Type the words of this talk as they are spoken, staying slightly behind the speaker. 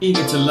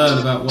Eager to learn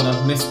about what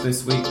I've missed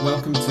this week,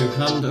 welcome to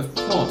Hand of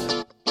Pod.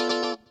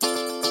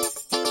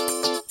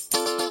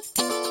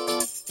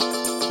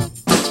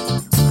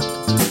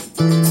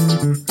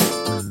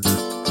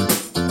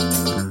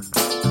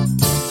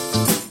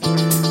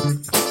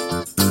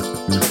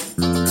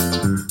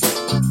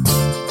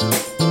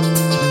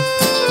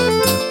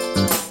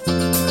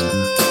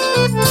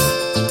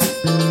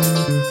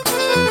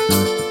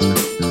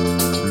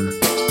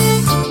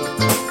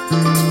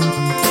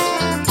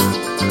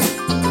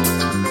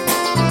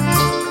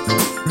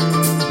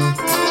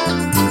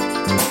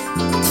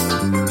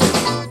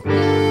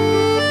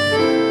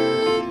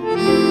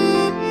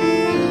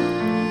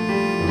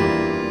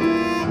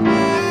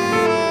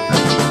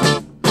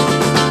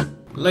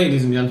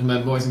 Ladies and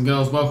gentlemen, boys and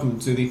girls, welcome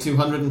to the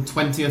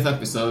 220th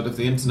episode of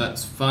the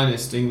internet's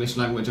finest English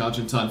language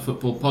Argentine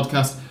football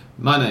podcast.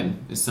 My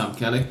name is Sam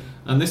Kelly,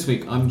 and this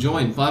week I'm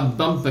joined by a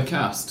bumper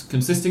cast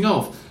consisting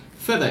of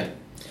Fede.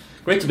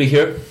 Great to be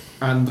here.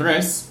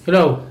 Andres.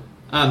 Hello.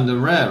 And a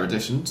rare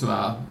addition to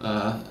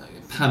our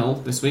panel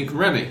this week,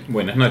 Remy.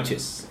 Buenas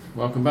noches.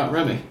 Welcome back,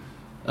 Remy.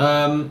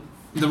 The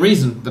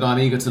reason that I'm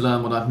eager to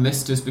learn what I've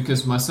missed is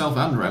because myself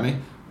and Remy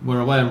were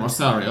away in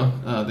Rosario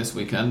this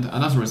weekend,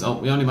 and as a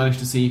result we only managed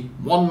to see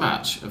one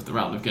match of the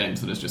round of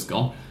games that has just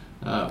gone.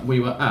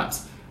 We were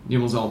at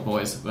Newell's Old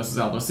Boys versus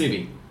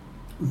Aldosivi.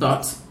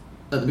 But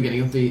at the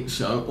beginning of the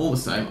show, all the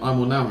same, I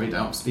will now read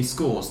out the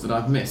scores that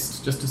I've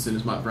missed just as soon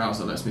as my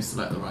browser lets me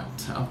select the right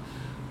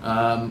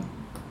tab.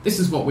 This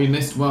is what we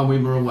missed while we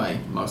were away,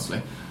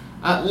 mostly.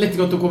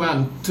 Atlético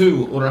Tucumán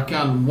 2,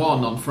 Huracán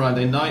 1 on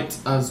Friday night,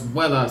 as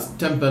well as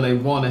Temperley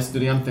 1,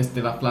 Estudiantes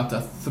de La Plata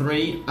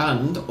 3,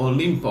 and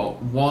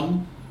Olimpo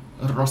 1,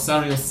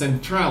 Rosario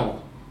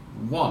Central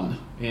 1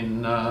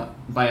 in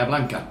Bahia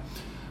Blanca.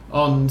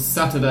 On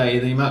Saturday,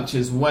 the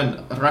matches went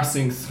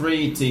Racing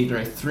 3,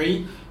 Tigre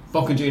 3,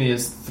 Boca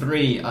Juniors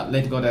 3,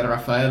 Atlético de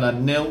Rafaela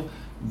 0,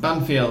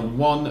 Banfield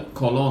 1,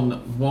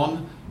 Colón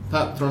 1,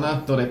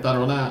 Patronato de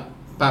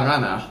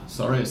Paraná,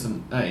 sorry, it's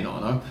an A,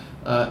 not an O.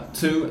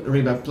 2,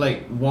 River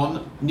Plate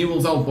 1,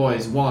 Newell's Old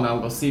Boys 1,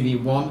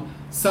 Aldosivi 1,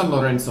 San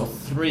Lorenzo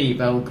 3,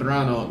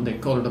 Belgrano de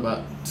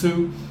Córdoba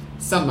 2,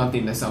 San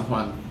Martín de San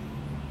Juan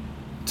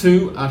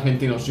 2,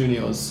 Argentinos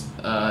Juniors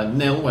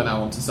 0, we're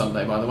now on to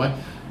Sunday by the way,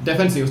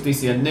 Defensa y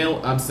Justicia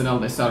 0, Arsenal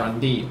de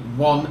Sarandí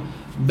 1,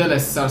 Vélez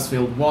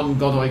Sarsfield 1,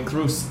 Godoy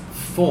Cruz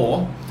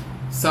 4,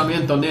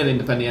 Sarmiento 0,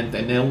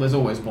 Independiente 0, there's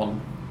always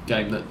one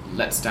game that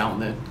lets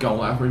down the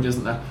goal average,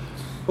 isn't there?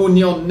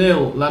 Unión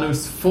 0,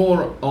 Lanús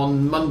 4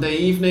 on Monday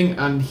evening,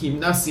 and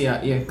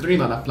Gimnasia y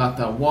Esgrima La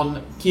Plata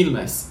 1,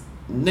 Quilmes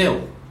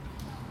 0.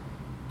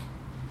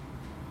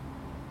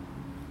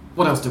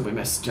 What else did we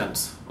miss,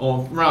 gents?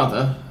 Or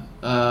rather,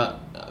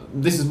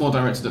 this is more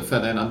directed at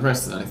Fede and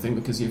Andres than anything,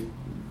 because you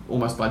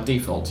almost by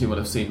default you would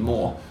have seen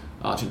more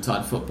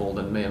Argentine football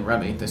than me and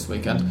Remy this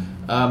weekend.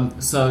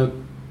 So,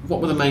 what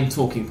were the main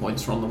talking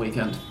points from the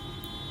weekend?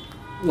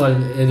 Well,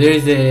 there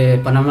is the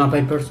Panama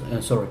Papers.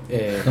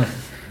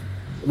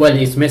 Well,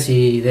 it's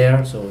Messi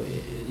there, so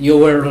you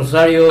were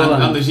Rosario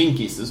and the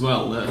Jinquis as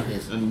well.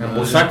 Yes. And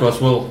Bursaco as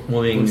well,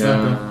 moving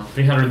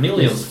 300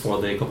 million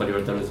for the Copa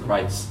Libertadores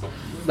rights.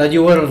 But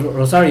you were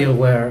Rosario,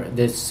 where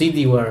the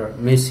city where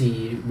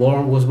Messi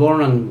was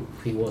born, and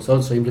he was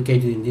also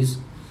implicated in this.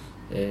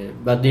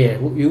 But yeah,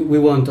 we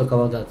won't talk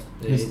about that.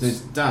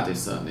 His dad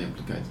is certainly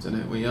implicated in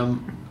it. We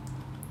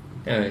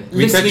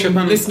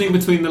listening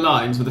between the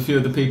lines with a few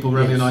of the people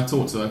Remy and I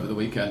talked to over the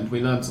weekend, we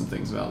learned some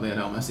things about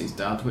Lionel Messi's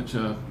dad which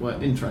were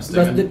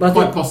interesting but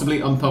quite possibly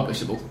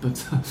unpublishable.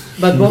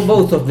 But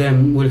both of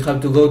them will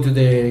have to go to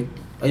the,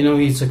 I know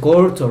it's a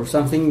court or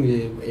something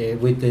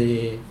with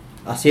the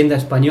Hacienda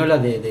Española,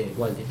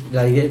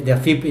 the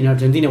AFIP in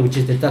Argentina, which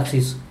is the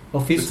taxes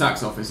office. The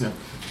tax office,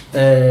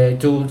 yeah.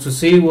 To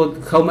see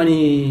how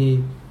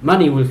money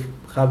they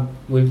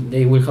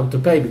will have to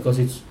pay, because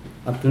it's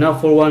up to now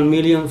 4.1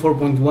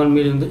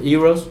 million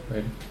euros,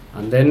 right.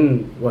 And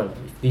then, well,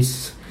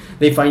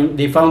 they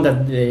found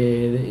that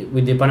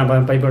with the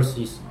Panama Papers,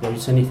 if there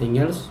is anything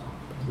else,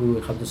 we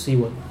will have to see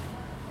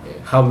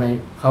how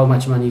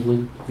much money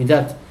will be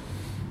that.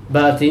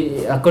 But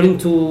according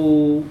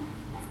to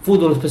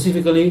football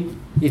specifically,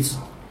 it's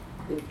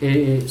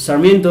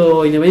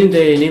Sarmiento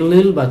Independiente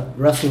 0-0, but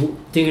Racing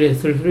Tigre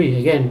 3-3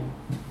 again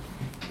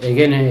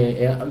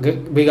a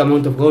big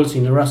amount of goals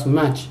in a Racing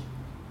match.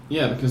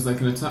 Yeah, because they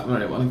can attack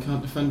very well and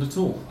can't defend at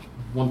all,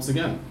 once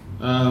again.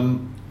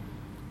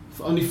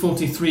 Only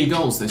 43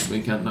 goals this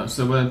weekend, though,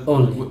 so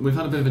we've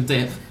had a bit of a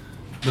dip,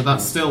 but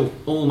that's still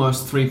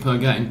almost 3 per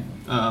game.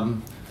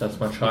 That's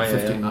much higher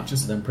 15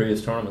 matches than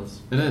previous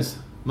tournaments. It is,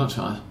 much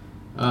higher.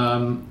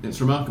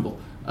 It's remarkable.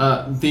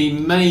 The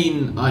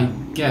main, I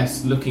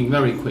guess, looking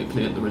very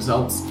quickly at the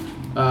results,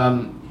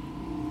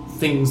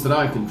 things that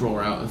I can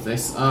draw out of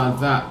this are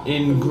that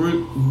in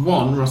Group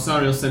 1,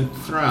 Rosario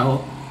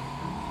Central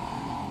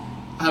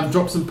have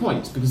dropped some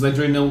points because they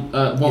drew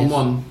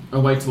 1-1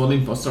 away to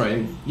Olimpo.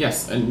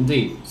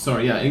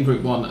 In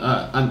Group 1.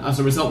 And as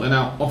a result, they're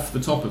now off the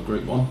top of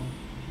Group 1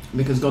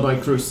 because Godoy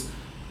Cruz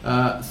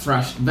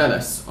thrashed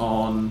Vélez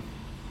on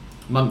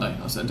Monday,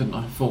 I said, didn't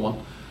I?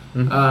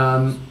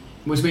 4-1.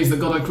 Which means that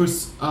Godoy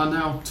Cruz are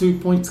now 2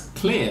 points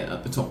clear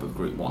at the top of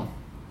Group 1.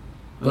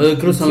 Godoy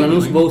Cruz and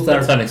Lanús both are...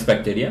 That's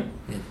unexpected, yeah?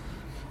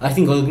 I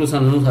think Godoy Cruz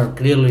and Lanús are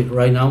clearly,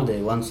 right now, the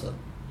ones that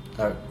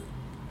are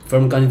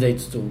firm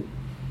candidates to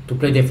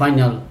play the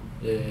final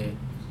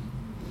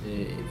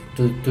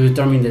to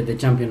determine the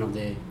champion of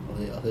the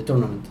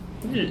tournament.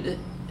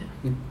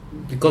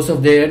 Because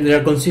of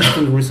their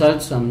consistent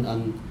results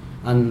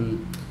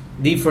and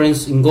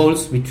difference in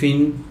goals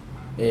between...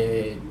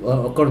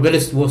 of course,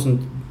 Vélez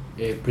wasn't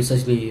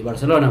precisely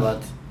Barcelona,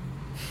 but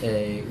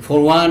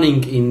 4-1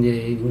 in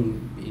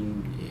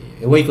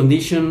away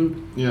condition.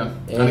 Yeah,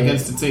 and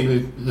against a team who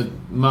had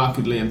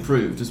markedly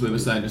improved, as we were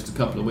saying just a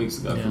couple of weeks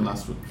ago from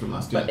last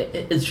year. But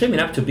it's shaping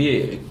up to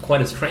be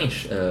quite a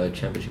strange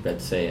championship,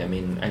 I'd say. I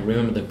mean, I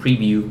remember the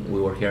preview.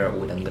 We were here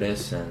with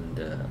Andres and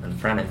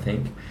Fran, I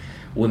think.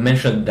 We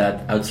mentioned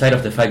that outside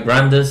of the 5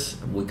 grandes,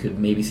 we could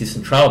maybe see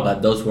Central,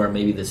 but those were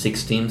maybe the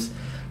 6 teams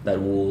that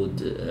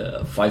would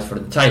fight for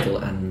the title,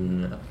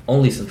 and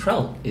only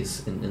Central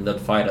is in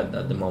that fight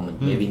at the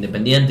moment. Maybe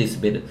Independiente is a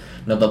bit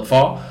not that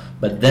far,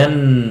 but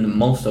then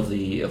most of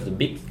the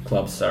big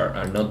clubs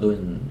are not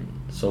doing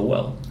so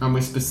well. And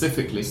we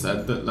specifically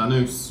said that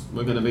Lanús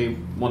were going to be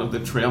one of the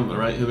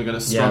triumvirate who were going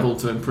to struggle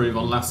to improve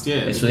on last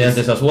year.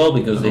 Estudiantes as well,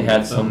 because they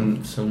had so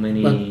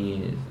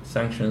many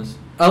sanctions.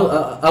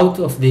 Out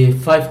of the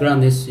 5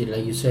 grandes,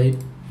 like you said,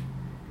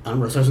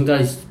 and Rosario Central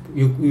is,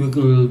 you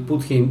could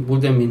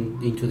put them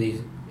into the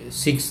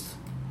 6th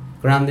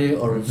grande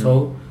or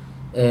so.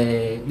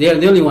 They are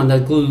the only one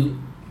that could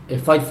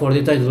fight for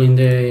the title in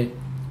the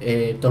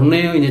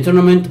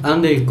tournament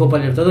and the Copa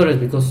Libertadores,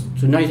 because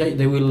tonight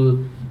they will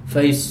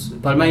face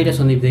Palmeiras,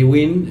 and if they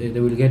win, they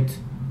will get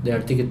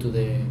their ticket to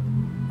the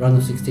round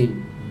of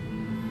 16.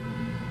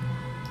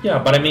 Yeah,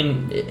 but I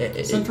mean,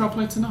 Central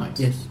play tonight.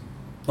 Yes,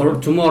 or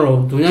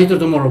tonight or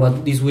tomorrow,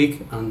 but this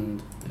week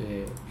and.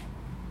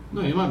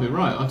 No, you might be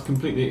right.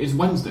 It's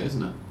Wednesday,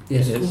 isn't it?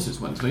 Yes, of course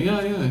it's Wednesday.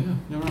 Yeah,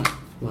 you're right.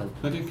 Well,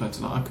 they do play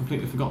tonight. I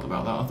completely forgot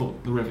about that. I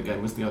thought the River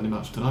game was the only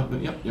match tonight,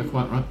 but yep, you're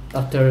quite right.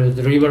 After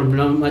the River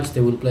match,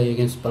 they will play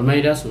against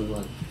Palmeiras,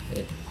 and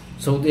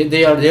so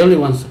they are the only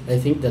ones, I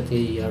think, that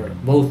they are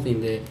both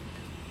in the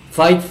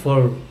fight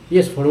for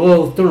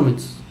both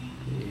tournaments.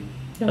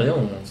 Yeah, the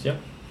only ones. Yeah.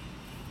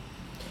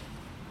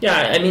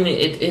 Yeah, I mean,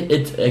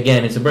 it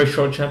again, it's a very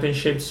short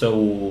championship,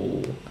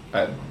 so.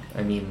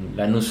 I mean,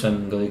 Lanús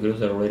and Godoy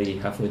Cruz are already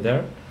halfway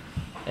there,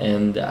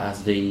 and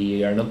as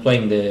they are not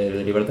playing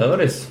the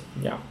Libertadores,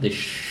 they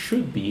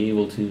should be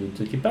able to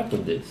keep up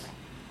with this.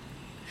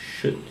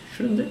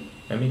 Shouldn't they?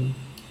 I mean,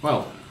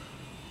 well,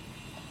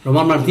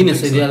 Román Martínez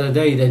said the other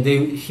day that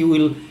he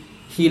would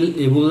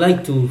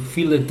like to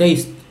feel the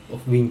taste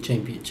of being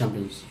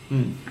champions.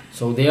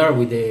 So they are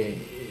with the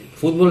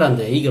football and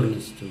the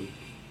eagerness to.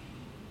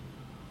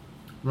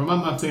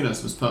 Román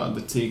Martínez was part of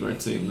the Tigre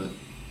team that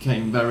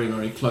came very,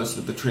 very close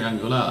to the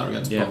Triangular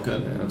against Boca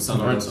and San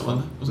Lorenzo,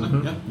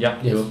 wasn't it? Yeah.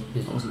 Yes.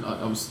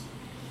 I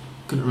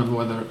couldn't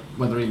remember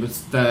whether he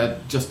was there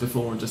just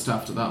before or just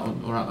after that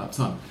or at that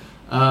time.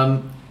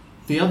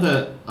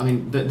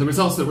 The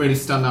results that really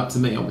stand out to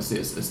me, obviously,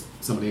 as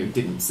somebody who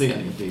didn't see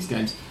any of these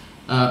games,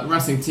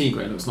 Racing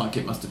Tigre looks like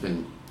it must have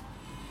been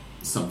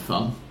some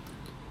fun.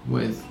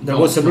 There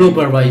was a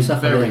blooper by Saha.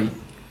 Very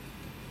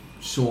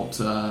short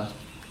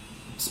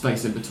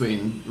space in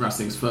between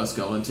Racing's first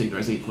goal and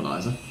Tigre's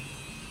equaliser.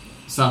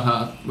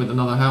 Saha with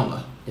another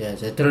howler.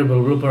 Yes, a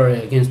terrible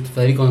blooper against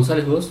Federico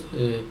González was.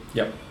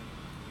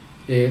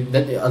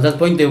 At that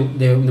point,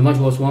 the match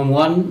was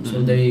 1-1,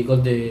 so they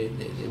got the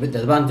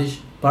advantage,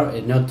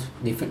 not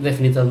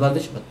definite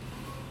advantage, but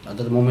at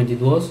that moment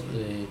it was.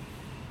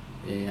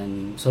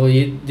 And so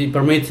it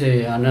permit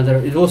another.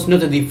 It was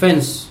not a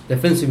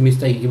defensive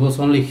mistake. It was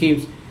only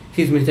his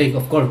mistake,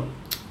 of course.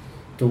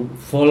 To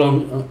fall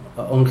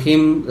on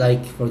him,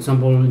 like for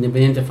example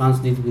Independiente fans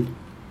did with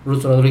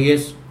Ruth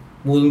Rodriguez,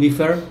 wouldn't be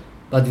fair,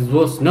 but it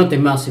was not a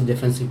massive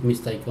defensive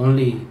mistake,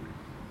 only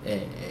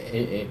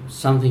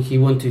something he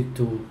wanted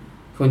to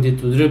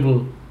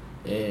dribble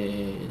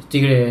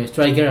Tigre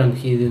striker, and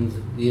he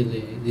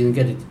didn't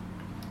get it.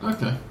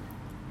 Okay.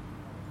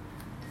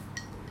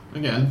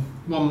 Again,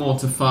 one more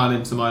to file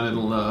into my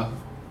little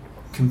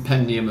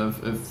compendium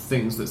of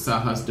things that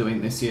Saha's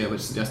doing this year, which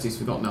suggests he's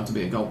forgotten how to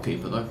be a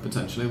goalkeeper, though,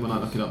 potentially, when I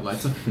look it up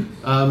later.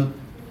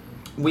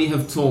 We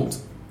have talked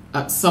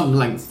at some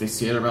length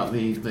this year about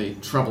the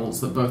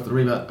troubles that both the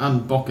River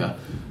and Boca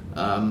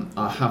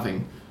are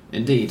having.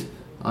 Indeed,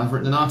 I've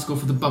written an article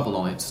for The Bubble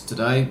on it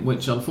today,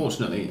 which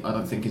unfortunately I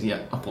don't think is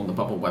yet up on the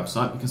Bubble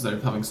website because they're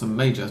having some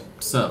major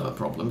server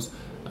problems.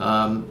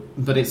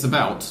 But it's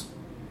about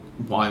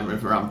why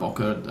River and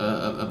Boca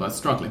are both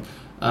struggling.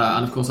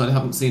 And of course, I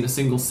haven't seen a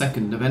single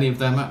second of any of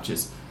their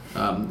matches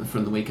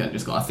from the weekend.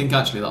 I think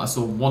actually that I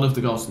saw one of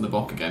the goals from the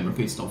Boca game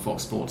repeated on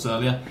Fox Sports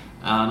earlier,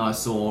 and I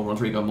saw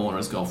Rodrigo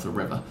Mora's goal for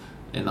River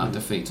in that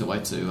defeat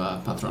away to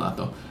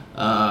Patronato.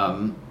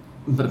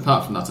 But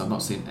apart from that, I've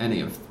not seen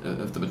any of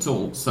them at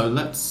all. So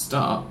let's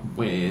start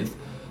with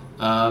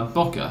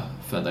Boca,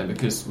 Fede,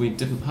 because we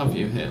didn't have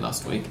you here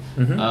last week.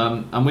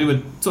 Mhm. And we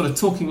were sort of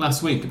talking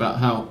last week about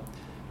how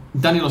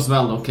Daniel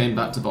Osvaldo came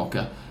back to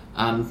Boca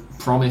and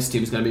promised he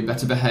was going to be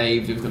better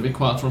behaved, he was going to be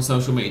quieter on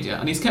social media,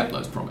 and he's kept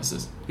those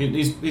promises.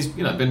 He's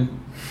been,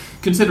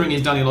 considering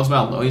he's Daniel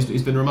Osvaldo,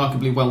 he's been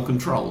remarkably well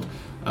controlled.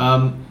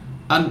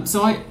 And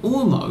so I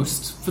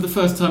almost, for the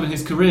first time in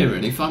his career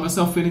really, find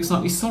myself feeling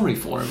slightly sorry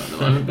for him at the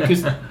moment,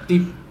 because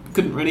he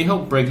couldn't really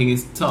help breaking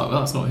his toe.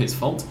 Well, that's not his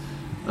fault.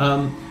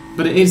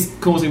 But it is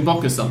causing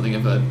Boca something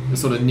of a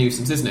sort of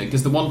nuisance, isn't it?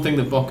 Because the one thing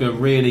that Boca are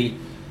really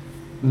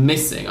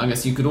missing, I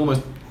guess you could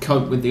almost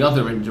cope with the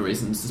other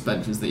injuries and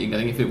suspensions that you're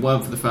getting if it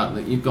weren't for the fact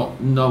that you've got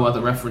no other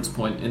reference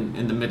point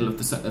in the middle of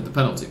the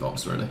penalty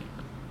box, really.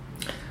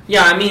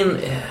 Yeah, I mean,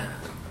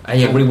 I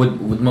agree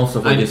with most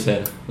of what you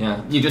said.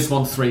 Yeah, you just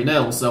want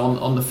 3-0. So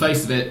on the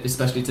face of it,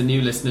 especially to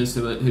new listeners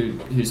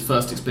whose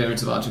first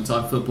experience of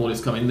Argentine football is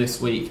coming this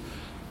week,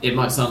 it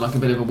might sound like a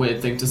bit of a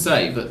weird thing to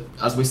say, but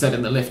as we said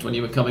in the lift when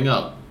you were coming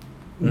up,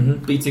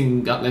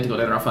 beating Atletico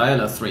de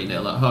Rafaela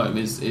 3-0 at home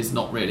is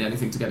not really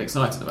anything to get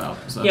excited about.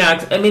 So.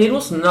 Yeah, I mean, it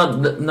was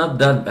not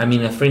that. I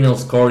mean, a 3-0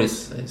 score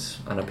is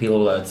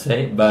unappealable, I'd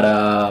say,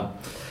 but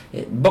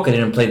Boca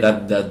didn't play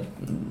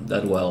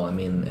that well. I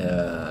mean,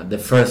 the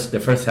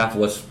first half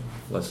was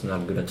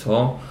not good at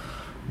all,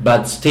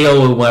 but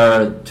still we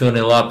were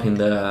 2-0 up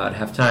at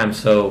halftime.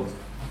 So,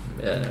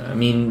 I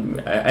mean,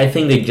 I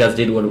think they just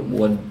did what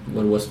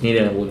was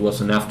needed and what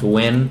was enough to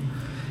win.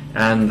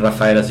 And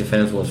Rafaela's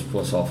defense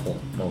was awful,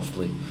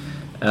 mostly.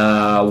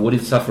 Would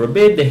it suffer a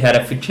bit? They had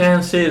a few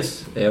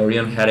chances.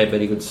 Orion had a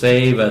very good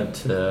save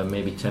at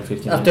maybe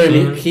 10-15 After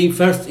minutes.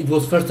 it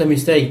was first a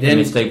mistake. Then a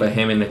mistake by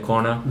him in the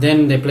corner.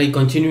 Then the play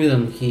continued,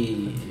 and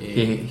he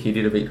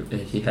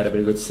had a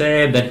very good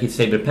save. Then he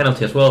saved a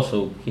penalty as well,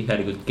 so he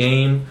had a good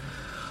game.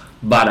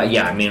 But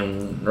yeah, I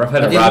mean,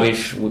 Rafael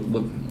Rabish,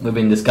 we've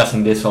been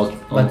discussing this all.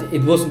 But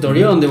it wasn't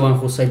Orion the one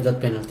who saved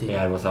that penalty.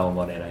 Yeah, it was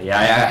Alvaro Morera. Yeah,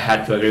 I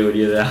had to agree with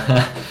you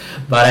there.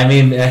 But I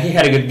mean, he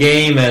had a good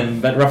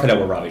game, but Rafael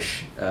was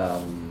rubbish.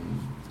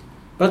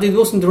 But it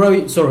wasn't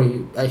rubbish.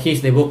 Sorry,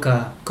 he's the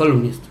Boca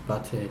columnist,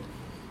 but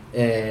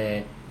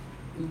it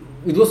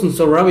wasn't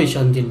so rubbish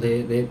until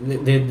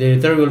the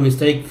terrible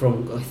mistake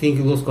from, I think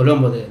it was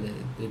Colombo,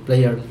 the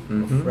player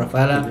of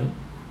Rafaela,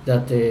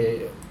 that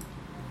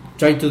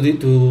tried to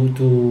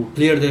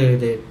clear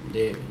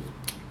the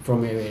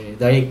from a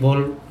direct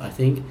ball, I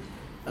think,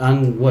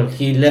 and well,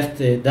 he left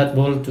that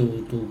ball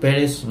to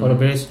Perez, Paulo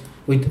Perez,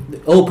 with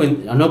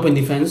an open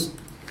defense.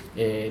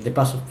 The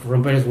pass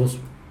from Perez was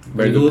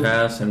very good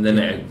pass, and then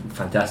a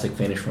fantastic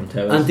finish from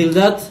Tevez. Until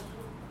that,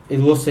 it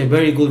was a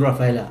very good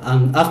Rafaela,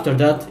 and after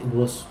that, it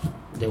was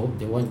the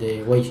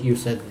way you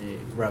said,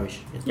 rubbish.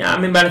 Yeah, I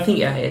mean, but I think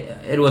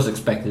it was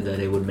expected that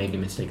they would make a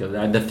mistake of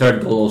that. The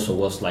third goal also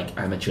was like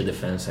amateur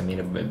defense. I mean,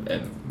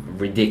 a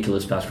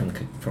ridiculous pass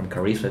from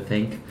Cariz, I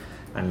think,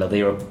 and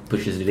Ladero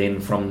pushes it in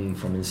from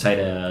inside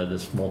the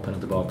small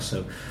penalty box.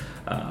 So,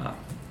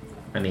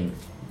 I mean,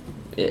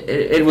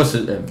 it was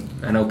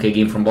an okay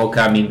game from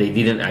Boca. I mean, they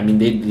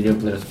didn't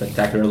play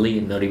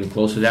spectacularly, not even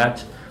close to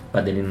that,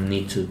 but they didn't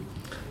need to.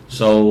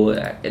 So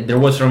there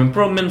was some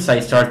improvements.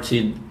 I'm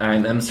starting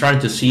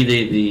to see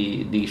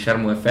the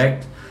Shermo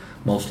effect.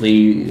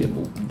 Mostly,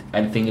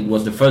 I think it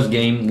was the first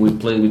game we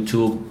played with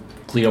two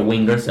clear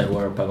wingers that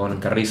were Pagon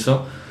and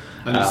Carrizo.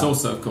 And it's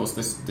also, of course,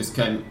 this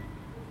came.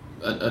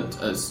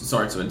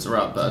 Sorry to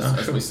interrupt, but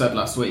as we said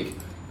last week,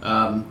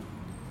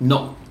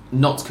 not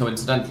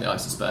coincidentally, I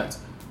suspect,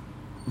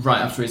 right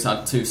after he's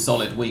had 2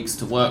 solid weeks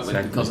to work with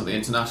because of the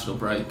international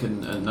break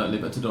and no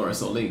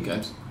Libertadores or league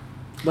games.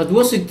 But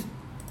was it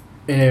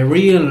a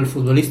real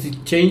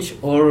footballistic change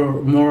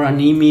or more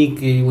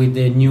anemic with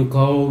the new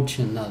coach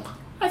and that?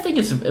 I think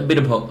it's a bit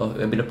of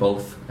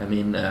both. I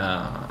mean,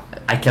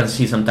 I can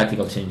see some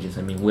tactical changes.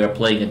 I mean, we are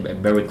playing a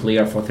very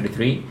clear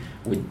 4-3-3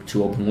 with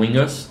 2 open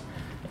wingers,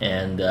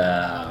 and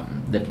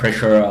the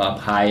pressure up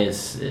high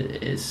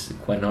is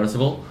quite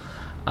noticeable.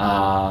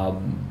 But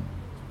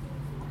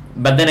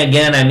then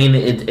again, I mean,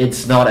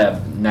 it's not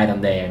a night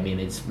and day. I mean,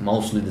 it's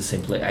mostly the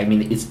same play. I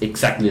mean, it's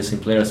exactly the same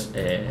players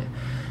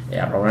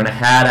Rorena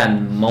had,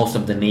 and most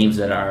of the names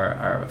that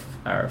are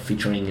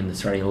featuring in the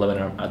starting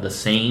 11 are the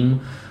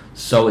same.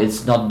 So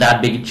it's not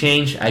that big a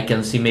change. I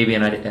can see maybe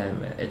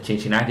a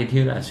change in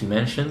attitude, as you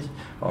mentioned,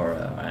 or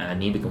an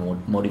anemic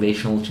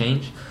motivational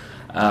change.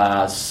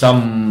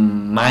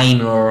 Some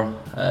minor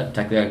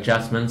tactical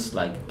adjustments,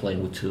 like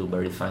playing with 2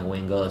 very fine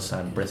wingers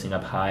and pressing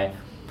up high.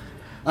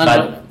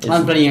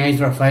 And playing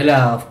against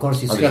Rafaela, of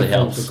course, is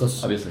helpful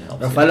because obviously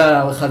helps.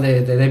 Rafaela had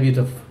the debut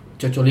of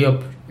Chocho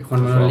Liop,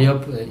 Juan Manuel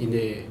Liop, in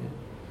the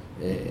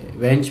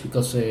bench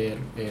because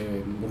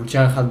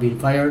Burruchaga had been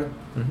fired.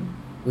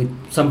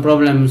 With some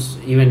problems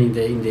even in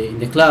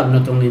the club,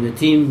 not only in the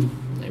team,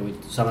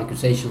 with some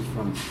accusations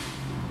from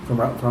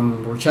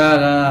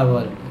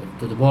Burruchaga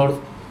to the board,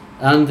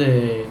 and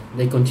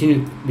they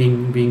continued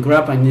being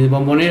crap. And in the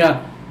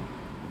Bombonera,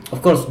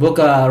 of course,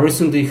 Boca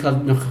recently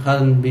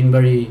hadn't been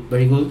very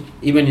very good,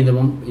 even in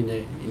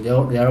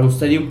their own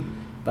stadium.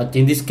 But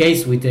in this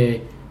case, with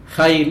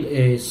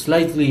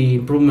slightly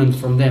improvement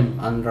from them,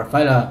 and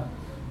Rafaela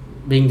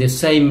being the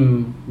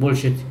same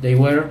bullshit they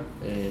were,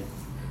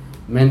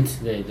 meant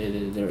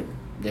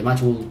the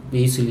match will be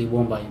easily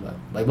won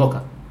by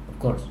Boca, of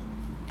course.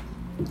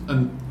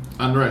 And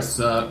Andres,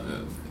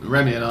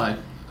 Remy and I,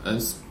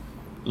 as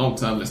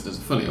long-term listeners,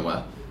 are fully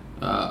aware,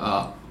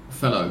 are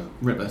fellow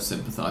River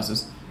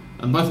sympathisers,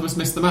 and both of us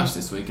missed the match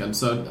this weekend.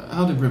 So,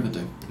 how did River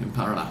do in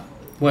Paraná?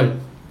 Well,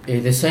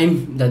 the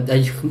same that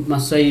I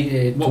must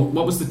say.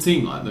 What was the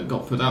team like that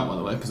got put out, by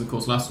the way? Because of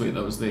course last week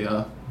there was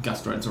the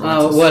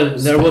gastroenteritis. Well,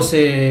 there was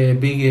a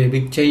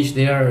big change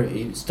there,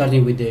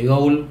 starting with the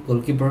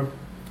goalkeeper,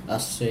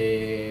 as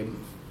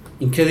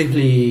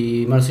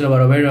incredibly Marcelo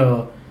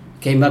Barovero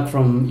came back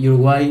from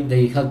Uruguay.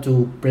 They had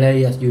to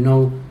play, as you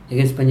know,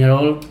 against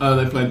Peñarol.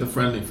 They played the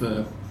friendly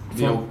for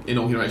the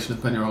inauguration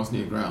of Peñarol's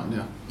new ground.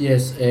 Yeah.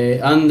 Yes,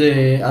 and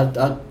at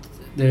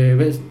the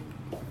best.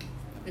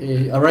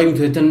 Arriving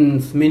to the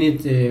 10th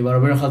minute,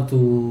 Barovero had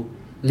to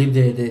leave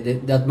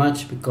that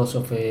match because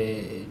of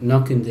a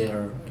knock in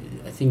their,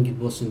 I think it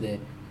was in the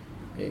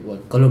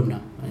columna,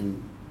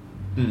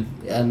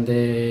 and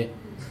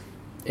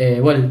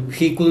well,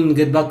 he couldn't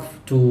get back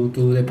to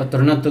the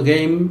Patronato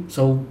game,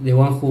 so the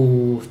one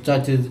who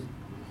started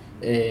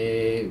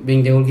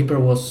being the goalkeeper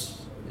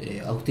was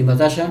Agustín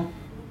Batalla.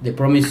 The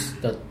promise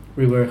that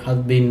River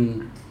had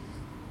been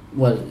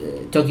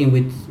talking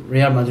with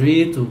Real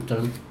Madrid to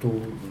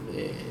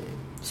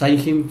sign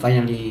him.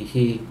 Finally,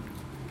 he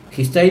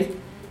stayed,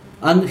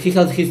 and he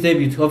had his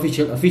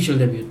official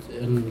debut,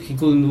 and he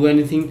couldn't do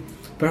anything.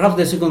 Perhaps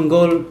the second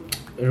goal,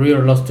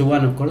 River lost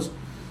 2-1, of course.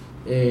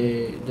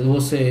 There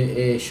was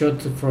a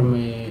shot from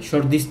a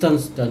short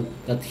distance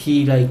that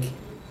he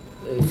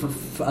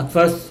at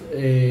first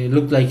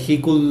looked like he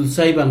could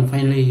save, and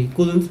finally he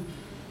couldn't.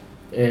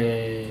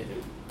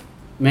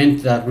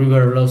 Meant that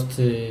River lost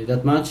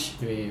that match,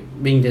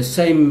 being the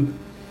same.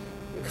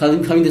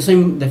 Having the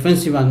same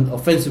defensive and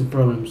offensive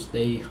problems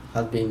they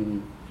had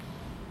been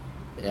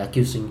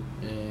accusing.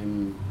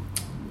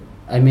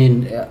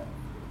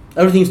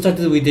 Everything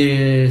started with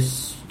the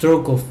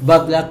stroke of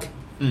bad luck.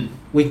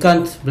 We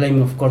can't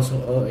blame, of course,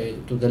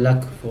 to the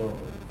luck for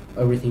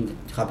everything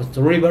that happens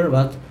to River,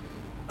 but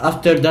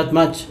after that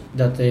match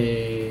that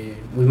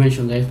we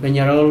mentioned, the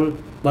Peñarol,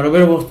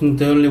 Barovero wasn't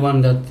the only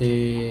one that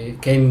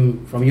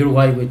came from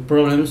Uruguay with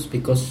problems,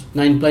 because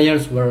 9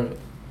 players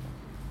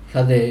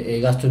had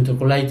a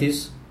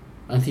gastroenteritis.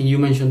 I think you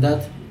mentioned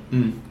that.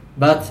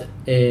 But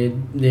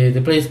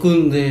the players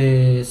couldn't.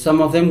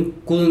 Some of them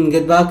couldn't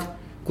get back,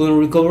 couldn't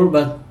recover.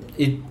 But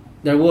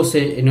there was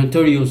a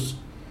notorious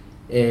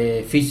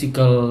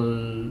physical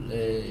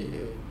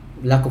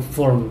lack of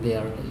form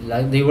there.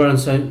 Like they weren't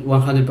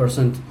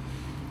 100%.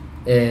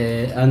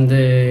 And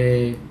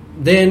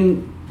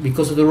then,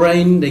 because of the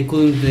rain, they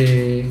couldn't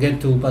get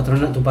to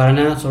Paraná.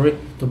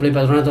 To play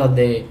Patronato at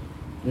the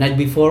night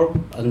before,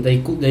 and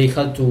they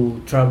had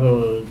to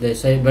travel the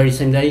very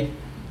same day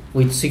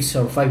with 6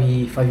 or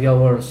 5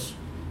 hours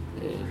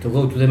to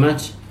go to the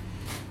match.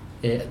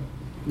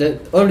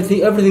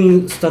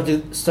 Everything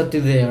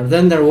started there.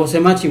 Then there was a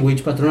match in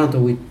which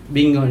Patronato, with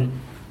being a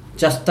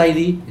just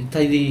tidy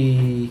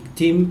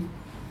team,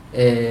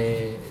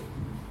 they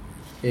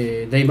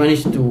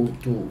managed to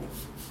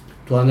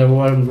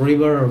underwhelm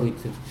River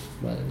with.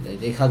 Well,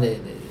 they had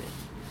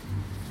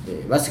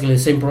basically the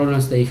same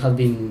problems they had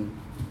been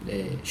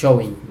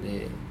showing.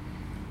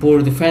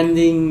 Poor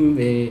defending,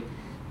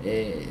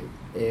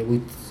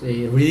 with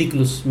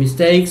ridiculous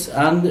mistakes,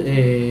 and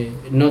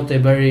not a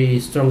very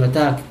strong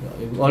attack.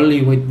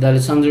 Only with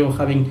D'Alessandro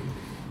having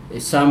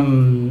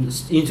some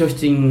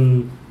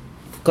interesting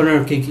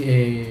corner kick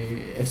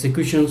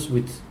executions,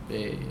 with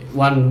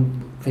one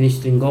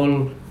finished in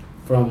goal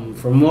from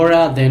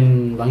Mora.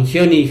 Then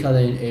Bangioni had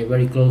a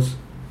very close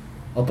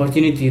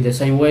opportunity the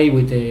same way,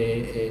 with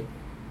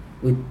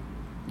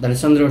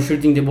D'Alessandro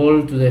shooting the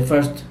ball to the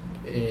first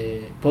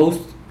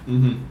post.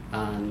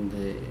 And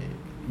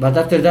but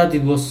after that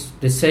it was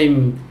the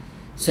same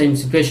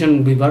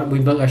situation with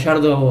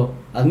Gallardo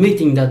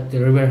admitting that the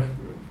River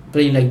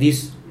playing like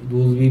this, it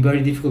will be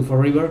very difficult for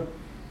River,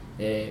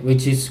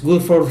 which is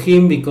good for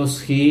him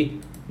because he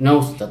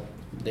knows that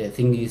the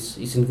thing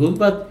isn't good,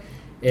 but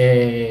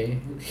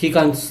he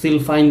can still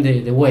find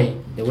the way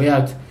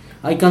out.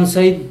 I can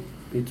say,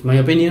 it's my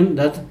opinion,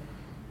 that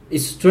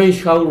it's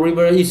strange how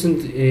River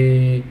isn't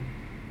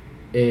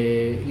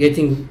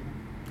getting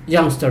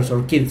youngsters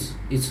or kids.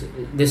 It's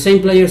the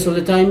same players all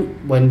the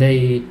time. When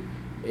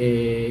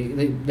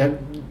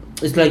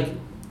it's like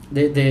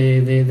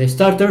the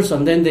starters,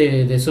 and then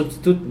the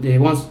substitute, the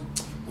ones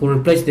who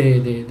replace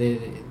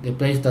the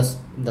players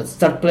that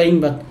start playing,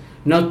 but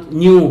not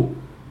new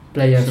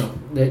players, sure.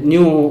 The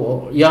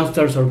new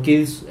youngsters or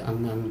kids.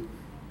 And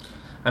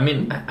I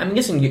mean, I'm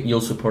guessing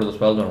you'll support as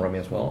well, Don Remy,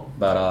 as well.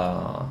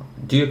 But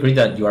do you agree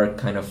that you are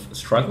kind of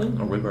struggling,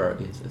 or River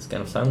is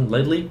kind of silent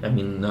lately? I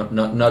mean,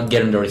 not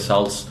getting the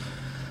results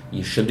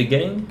you should be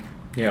getting?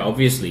 Yeah,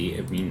 obviously.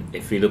 I mean,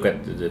 if we look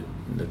at the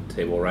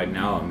table right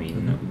now, I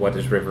mean, what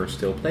is River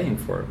still playing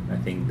for? I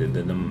think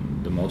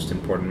the most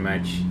important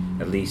match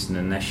at least in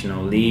the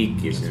National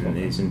League, is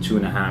in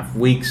 2.5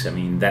 weeks. I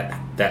mean, that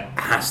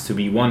has to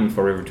be one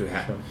for River to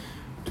have,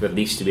 to at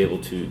least to be able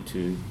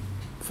to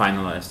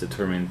finalize the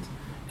tournament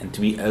and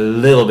to be a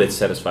little bit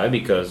satisfied,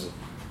 because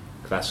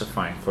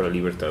classifying for the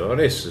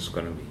Libertadores is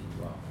going to be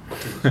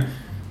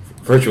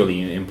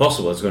virtually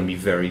impossible. It's going to be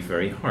very,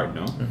 very hard,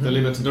 no? The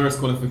Libertadores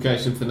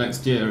qualification for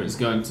next year is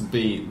going to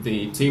be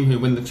the team who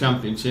win the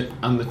championship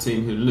and the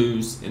team who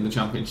lose in the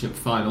championship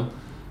final.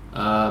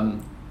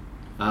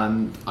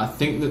 And I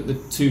think that the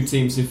two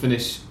teams who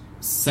finish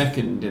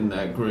second in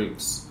their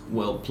groups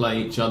will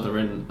play each other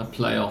in a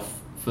playoff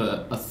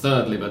for a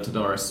third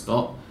Libertadores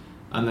spot.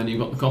 And then you've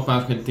got the Copa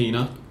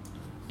Argentina.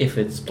 If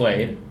it's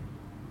played.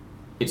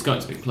 It's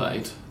going to be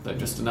played. They've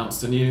just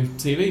announced a new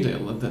TV deal.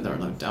 There are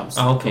no doubts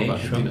that Okay, Copa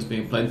Argentina's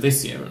being played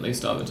this year, at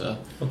least. I would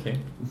Okay.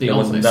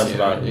 beyond this year.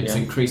 About it, It's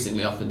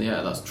increasingly up in the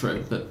air, that's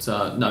true. But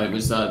no, it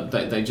was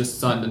they just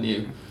signed a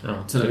new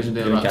television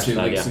deal about 2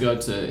 weeks ago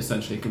to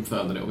essentially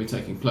confirm that it will be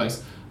taking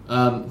place.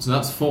 So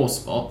that's 4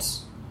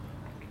 spots.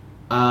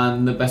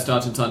 And the best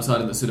Argentine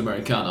side in the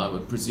Sudamericana, I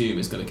would presume,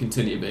 is going to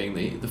continue being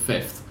the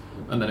 5th.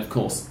 And then, of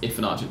course, if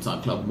an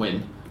Argentine club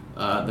win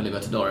the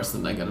Libertadores,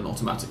 then they get an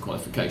automatic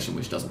qualification,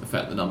 which doesn't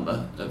affect the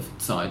number of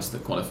sides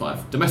that qualify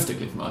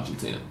domestically from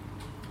Argentina.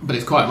 But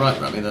it's quite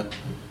right, Rami, that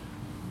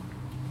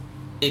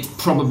it's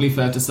probably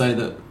fair to say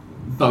that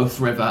both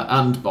River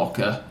and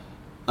Boca,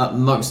 at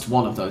most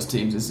one of those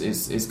teams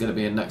is going to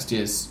be in next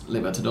year's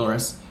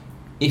Libertadores,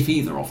 if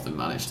either of them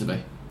manage to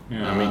be.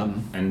 Yeah, I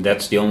mean, and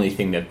that's the only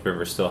thing that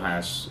River still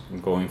has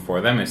going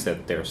for them, is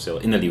that they're still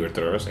in the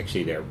Libertadores.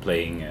 Actually, they're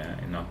playing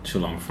not too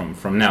long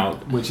from now.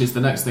 Which is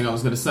the next thing I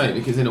was going to say,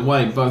 because in a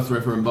way, both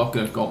River and Boca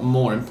have got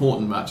more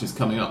important matches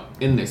coming up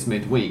in this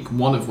midweek,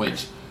 one of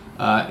which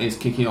is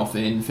kicking off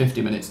in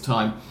 50 minutes'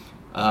 time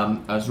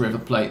as River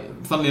play,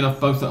 funnily enough,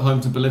 both at home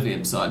to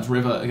Bolivian sides.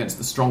 River against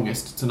the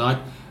strongest tonight,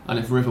 and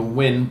if River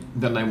win,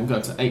 then they will go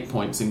to 8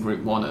 points in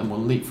Group 1 and will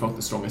leapfrog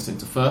the strongest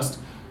into first.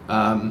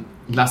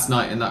 Last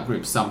night in that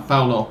group, São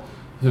Paulo,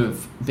 who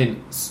have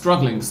been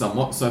struggling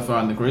somewhat so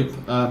far in the group,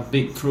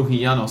 beat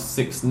Trujillanos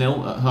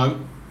 6-0 at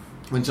home,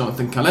 with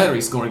Jonathan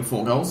Caleri scoring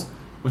 4 goals,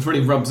 which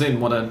really rubs in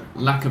what a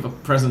lack of a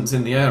presence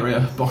in the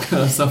area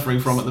Boca are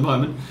suffering from at the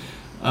moment,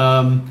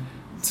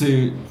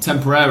 to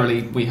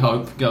temporarily, we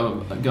hope,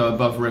 go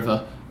above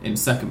River in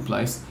second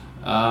place.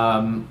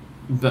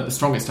 But the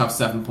strongest have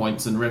 7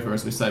 points, and River,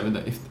 as we say,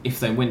 if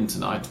they win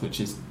tonight,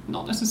 which is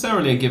not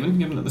necessarily a given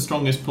that the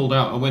strongest pulled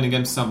out a win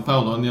against São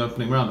Paulo in the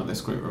opening round of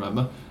this group,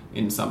 remember,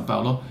 in São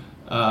Paulo.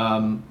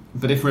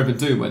 But if River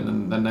do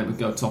win, then they would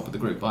go top of the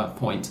group by a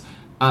point.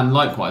 And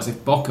likewise,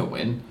 if Boca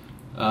win,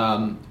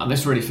 and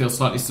this really feels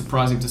slightly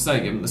surprising to say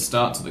given the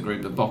start to the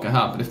group that Boca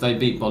had, but if they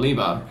beat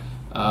Bolívar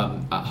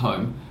at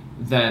home,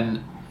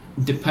 then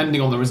depending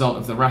on the result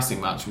of the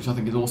Racing match, which I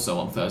think is also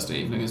on Thursday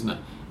evening, isn't it?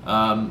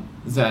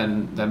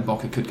 Then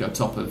Boca could go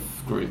top of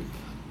group.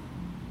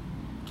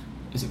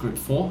 Is it group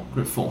 4?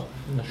 Group 4.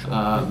 Not sure.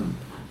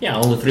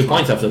 Only 3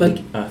 points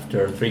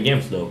after 3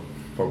 games though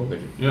for Boca.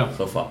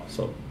 So far.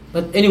 So.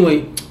 But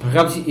anyway,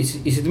 perhaps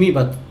is it me?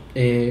 But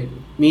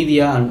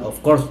media and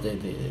of course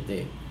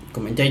the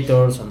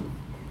commentators and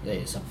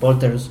the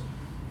supporters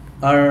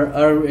are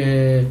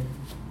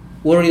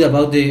worried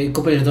about the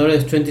Copa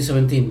Libertadores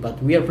 2017.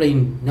 But we are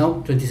playing now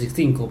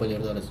 2016 Copa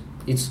Libertadores.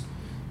 It's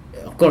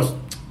of course.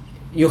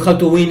 You have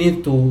to win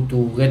it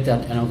to get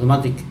an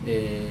automatic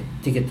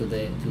ticket to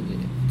the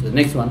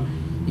next one.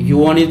 If you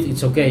want it,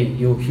 it's okay.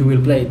 You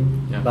will play it.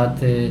 Yeah.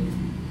 But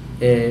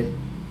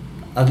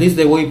at least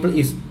the way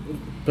is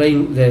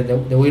playing,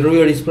 the way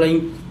River is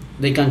playing,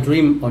 they can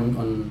dream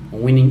on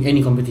winning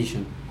any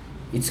competition.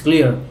 It's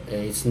clear.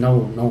 It's no.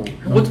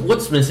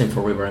 What's missing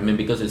for River? I mean,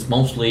 because it's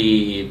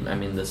mostly,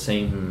 the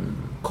same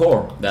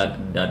core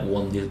that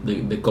won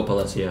the Copa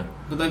last year.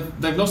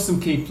 But they've lost some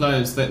key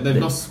players. They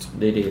lost.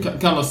 They did.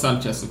 Carlos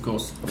Sanchez, of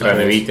course.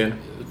 Craneviter.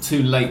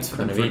 Too late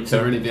for to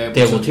really be able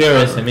Teo to.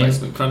 Gutierrez,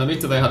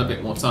 Craneviter, they had a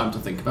bit more time to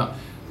think about.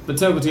 But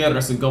Teo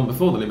Gutierrez had gone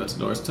before the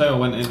Libertadores. Teo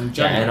went in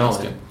January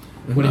last year.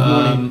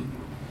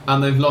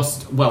 And they've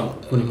lost.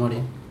 Funes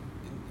Mori.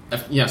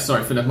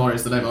 Funes Mori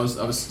is the name I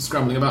was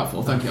scrambling about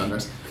for. Thank you,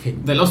 Andres.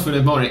 They lost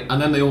Funes Mori,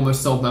 and then they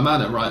almost sold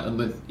Mamana right on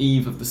the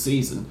eve of the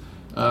season,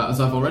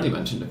 as I've already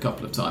mentioned a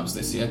couple of times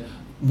this year,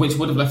 which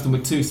would have left them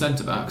with 2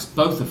 centre-backs,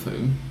 both of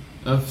whom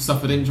have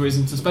suffered injuries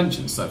and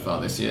suspensions so far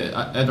this year,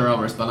 Eder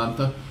Alvarez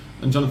Balanta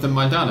and Jonathan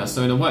Maidana.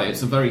 So in a way,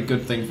 it's a very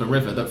good thing for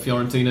River that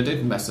Fiorentina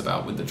did mess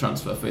about with the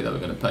transfer fee they were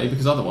going to pay,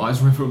 because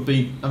otherwise River would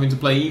be having to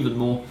play even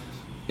more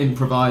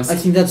improvised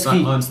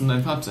lines than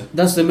they've had to.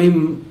 That's the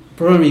main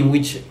problem, in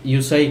which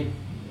you say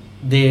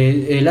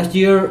the last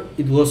year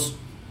it was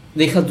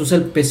they had to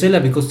sell Pesela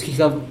because he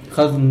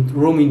hadn't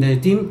room in the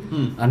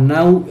team, and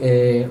now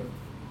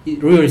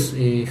River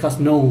has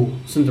no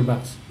centre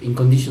backs in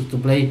conditions to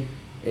play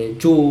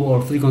 2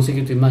 or 3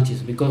 consecutive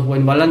matches, because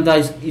when Balanta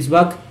is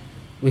back,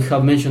 we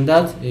have mentioned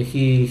that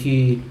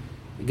he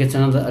gets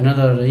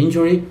another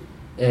injury.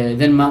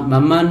 Then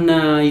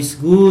Mamana is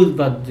good,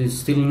 but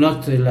still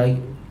not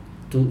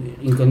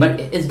But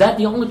is that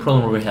the only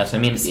problem River has? I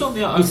mean, it's not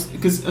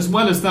because as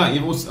well as that,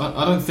 you've also.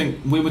 I don't think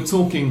we were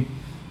talking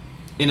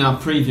in our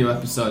preview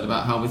episode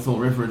about how we thought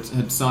River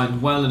had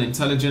signed well and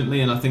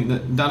intelligently, and I think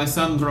that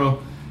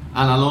D'Alessandro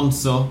and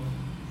Alonso,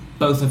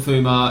 both of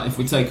whom are, if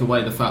we take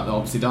away the fact that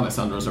obviously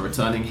D'Alessandro is a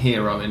returning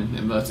hero in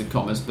inverted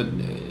commas, but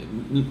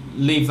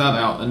leave that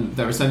out, and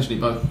they're essentially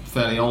both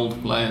fairly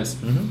old players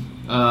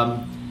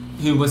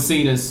who were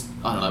seen as,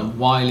 I don't know,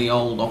 wily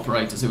old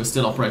operators who were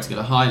still operating at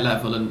a high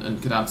level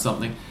and could add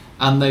something,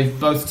 and they've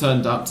both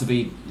turned out to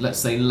be, let's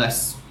say,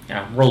 less.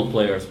 Yeah, role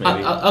players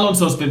maybe.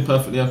 Alonso's been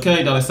perfectly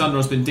okay.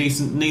 D'Alessandro's been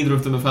decent. Neither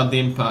of them have had the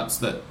impacts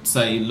that,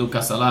 say,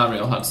 Lucas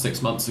Alario had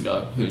 6 months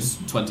ago, who's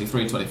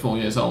 23, 24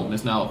 years old and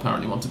is now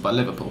apparently wanted by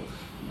Liverpool.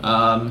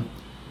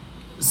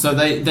 So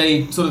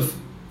they sort of,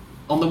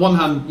 on the one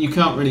hand, you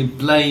can't really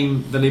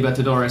blame the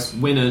Libertadores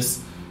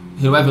winners,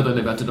 whoever the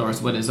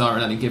Libertadores winners are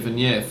in any given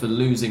year, for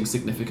losing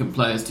significant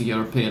players to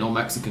European or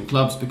Mexican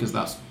clubs, because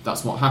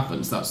that's what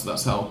happens.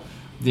 That's how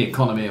the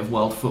economy of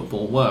world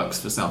football works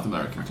for South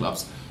American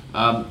clubs.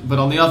 But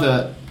on the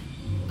other,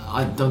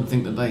 I don't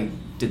think that they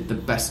did the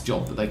best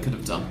job that they could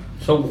have done.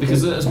 So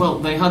because as well,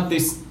 they had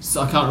this,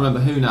 I can't remember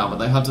who now, but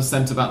they had a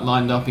centre-back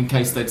lined up in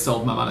case they'd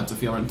sold Mamana to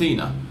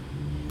Fiorentina.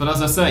 But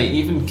as I say,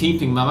 even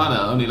keeping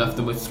Mamana only left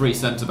them with 3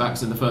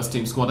 centre-backs in the first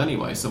team squad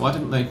anyway, so why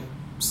didn't they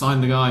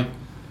sign the guy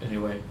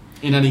anyway?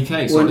 In any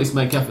case, or at least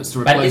make efforts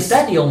to replace. But is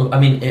that the only? I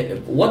mean,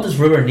 what does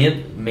River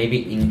need?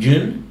 Maybe in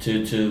June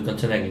to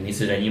continue again.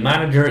 Is it a new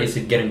manager? Is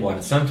it getting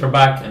a centre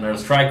back, another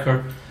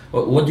striker?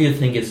 What do you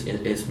think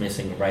is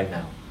missing right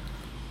now?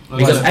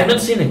 Because I've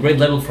not seen a great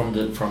level from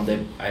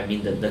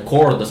the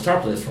core of the star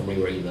players from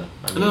River either.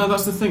 No,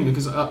 that's the thing,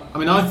 because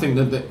I think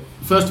that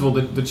first of all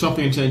the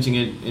chopping and changing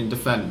in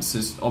defence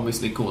has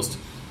obviously caused.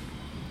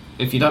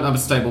 If you don't have a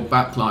stable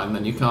backline,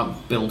 then you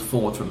can't build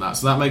forward from that.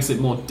 So that makes it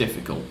more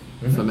difficult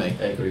for me.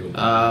 I agree with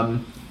that.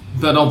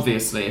 But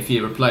obviously, if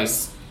you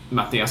replace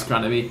Matias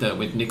Cranevita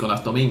with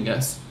Nicolas Domingo.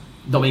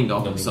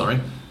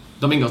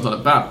 Domingo's not a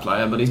bad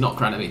player, but he's not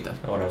Cranevita.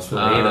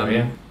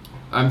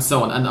 And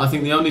so on. And I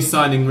think the only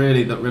signing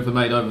really that River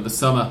made over the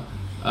summer,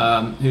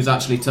 who's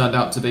actually turned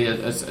out to be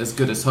as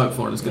good as hoped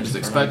for and as good as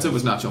expected,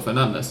 was Nacho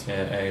Fernandez.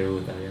 Yeah, I agree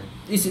with that. Yeah.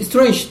 It's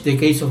strange the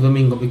case of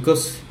Domingo,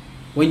 because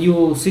when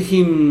you see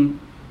him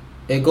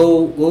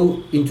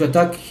go into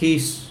attack,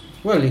 he's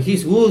good.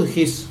 He's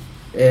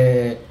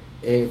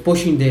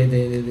pushing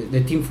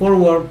the team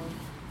forward,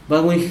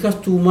 but when he has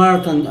to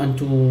mark and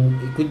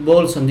to quit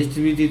balls and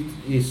distribute it,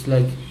 it's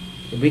like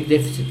a big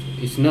deficit.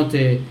 It's not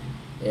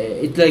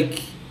it's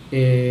like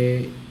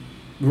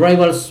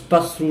rivals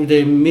pass through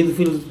the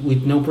midfield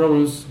with no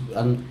problems,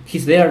 and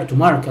he's there to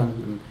mark,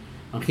 and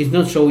he's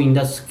not showing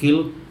that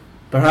skill,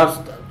 perhaps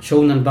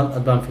shown at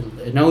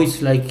Banfield. Now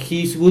it's like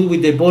he's good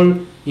with the ball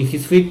in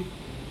his feet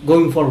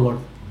going forward,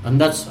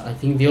 and that's, I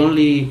think, the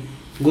only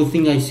good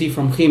thing I see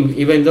from him,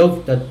 even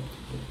though that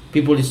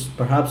people is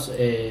perhaps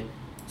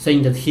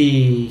saying that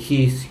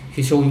he's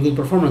showing good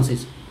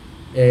performances,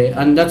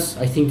 and that's,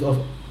 I think,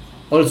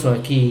 also a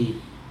key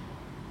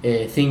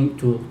thing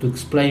to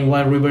explain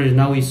why River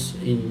now is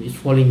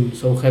falling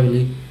so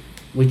heavily,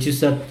 which is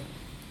that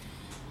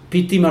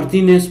Pity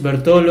Martinez,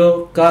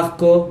 Bertolo,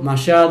 Casco,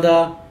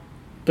 Mayada,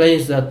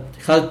 players that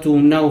had to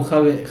now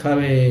have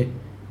a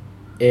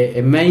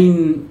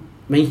main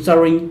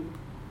starring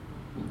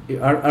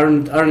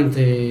aren't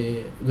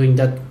doing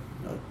that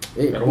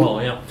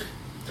well. Yeah.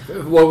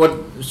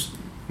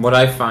 What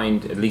I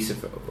find, at least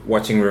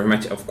watching River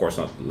match, of course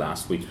not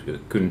last week,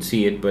 couldn't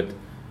see it, but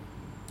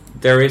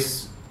there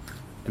is,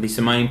 at least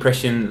in my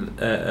impression,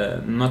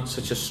 not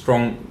such a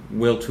strong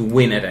will to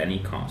win at any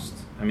cost.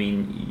 I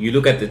mean, you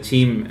look at the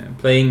team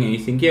playing and you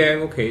think, yeah,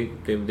 okay,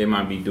 they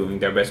might be doing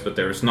their best, but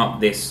there's not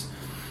this,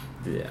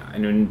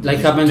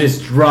 this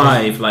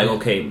drive,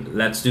 okay,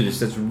 let's do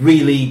this, let's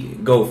really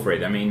go for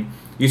it. I mean,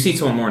 you see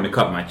someone more in the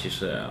cup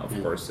matches, of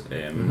course,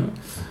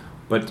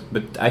 but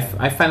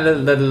I find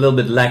that a little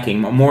bit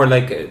lacking. More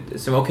like,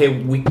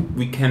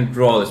 we can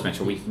draw this match,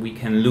 or we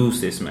can lose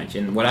this match.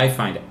 And what I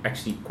find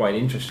actually quite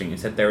interesting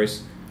is that there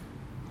is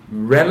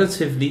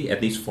relatively,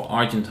 at least for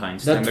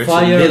Argentines, there's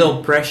a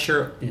little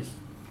pressure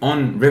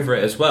on River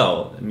as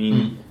well. I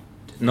mean,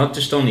 not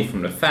just only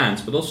from the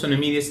fans, but also in the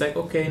media. It's like,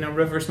 okay, now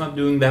River's not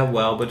doing that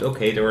well, but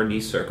okay, there are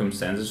these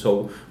circumstances,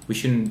 so we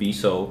shouldn't be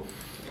so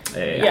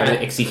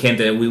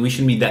exigente. We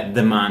shouldn't be that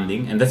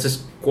demanding, and that's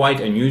just quite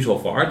unusual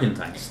for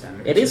Argentine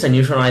standards. It is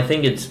unusual, and I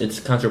think it's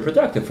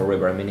counterproductive for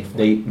River. I mean,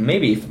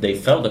 if they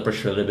felt the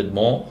pressure a little bit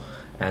more,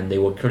 and they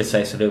were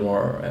criticized a little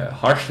more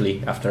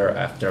harshly after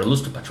a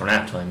lose to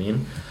Patronato, I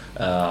mean,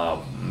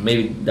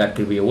 maybe that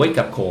could be a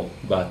wake-up call.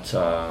 But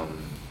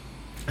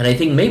and I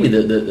think maybe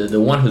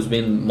the one who's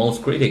been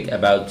most critic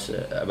about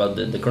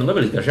the current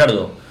level is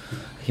Gallardo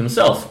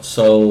himself.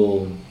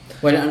 So,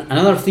 well,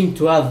 another thing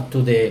to add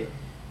to the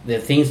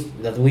things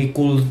that we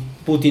could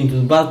put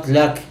into bad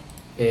luck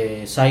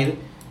side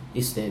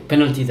is the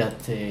penalty that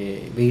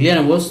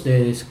Vigliano was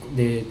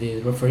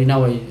the referee,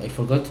 now I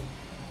forgot,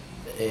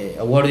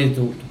 awarded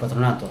to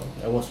Patronato.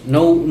 There was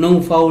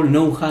no foul,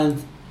 no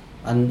hand,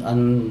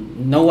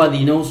 and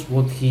nobody knows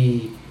what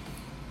he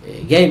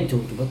gave to.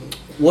 But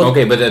what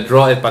Okay, but a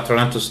draw at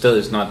Patronato still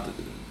is not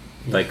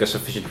like a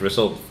sufficient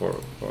result for.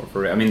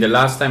 I mean, the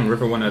last time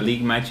River won a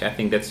league match, I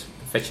think that's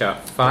Fecha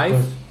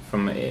 5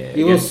 from it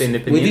was against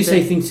Independiente. with this,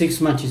 I think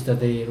 6 matches that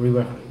the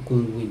River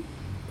couldn't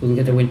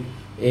get a win.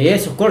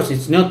 Yes, of course,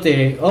 it's not.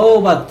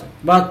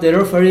 But the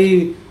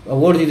referee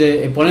awarded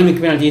a polemic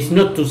penalty. It's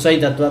not to say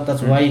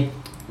that's why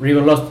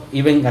River lost.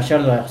 Even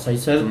Gallardo, as I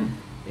said,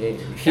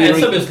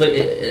 It's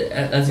obviously,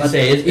 as you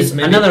say, it's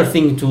maybe another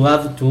thing to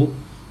add to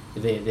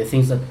the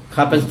things that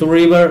happens to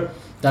River.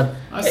 That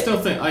I still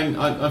think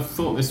I've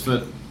thought this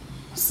for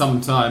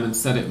some time and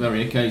said it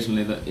very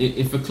occasionally that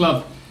if a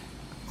club,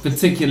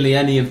 particularly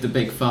any of the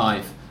big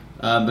five,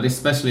 but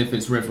especially if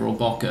it's River or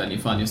Boca, and you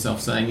find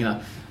yourself saying,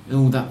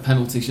 oh, that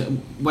penalty.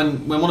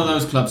 When one of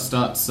those clubs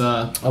starts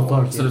of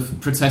course, sort of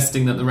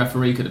protesting that the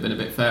referee could have been a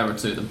bit fairer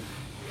to them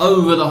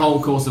over the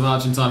whole course of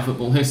Argentine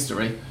football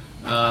history,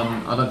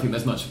 I don't think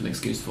there's much of an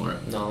excuse for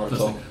it. No, not at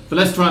all. But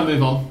let's try and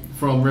move on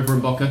from River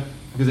and Boca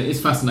because it is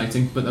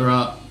fascinating. But there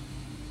are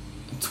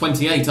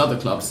 28 other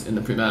clubs in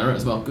the Primera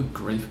as well. Good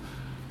grief.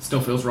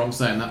 Still feels wrong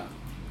saying that.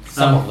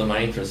 Some of them are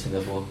interesting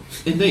as well.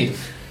 Indeed.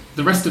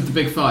 The rest of the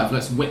big five,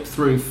 let's whip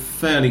through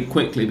fairly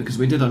quickly because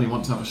we did only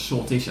want to have a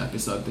shortish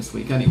episode this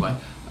week anyway.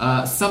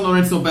 San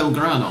Lorenzo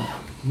Belgrano.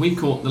 We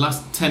caught the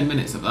last 10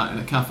 minutes of that in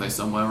a cafe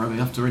somewhere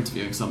after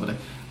interviewing somebody.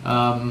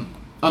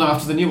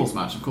 After the Newell's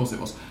match, of course it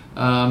was.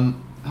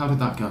 How did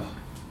that go?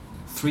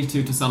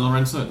 3-2 to San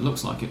Lorenzo. It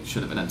looks like it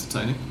should have been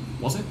entertaining.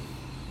 Was it?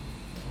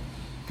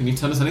 Can you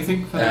tell us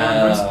anything,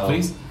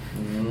 please?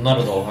 Not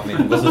at all. I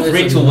mean, it was a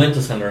 3-2 win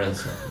to San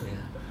Lorenzo. Yeah.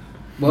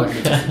 Well,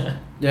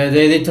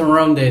 they turn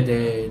around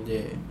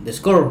the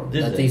score.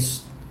 Did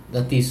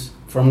That is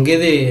from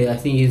Guede. I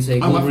think it's a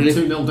good relief.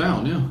 2-0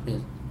 down, yeah.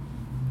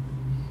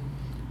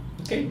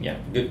 Okay, yeah,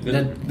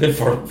 good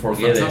for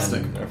Guede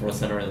and for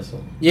San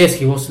Lorenzo. Yes,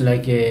 he was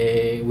like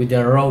with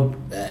the rope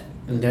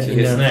in the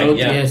neck, rope.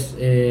 yeah. Yes,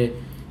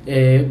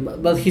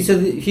 but he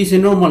said he's a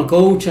normal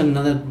coach, and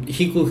that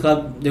he could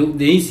have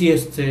the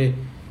easiest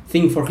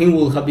thing for him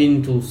would have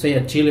been to stay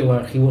at Chile,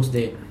 where he was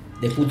the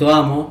puto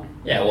amo.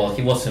 Yeah, well,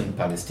 he was in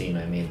Palestine.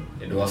 I mean,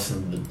 it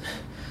wasn't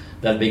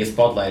that big a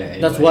spotlight. Anyway.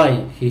 That's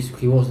why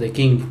he was the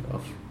king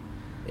of.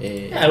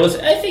 Yeah,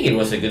 I think it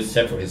was a good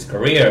step for his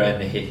career,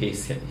 and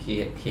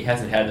he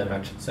hasn't had that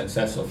much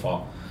success so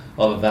far,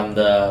 other than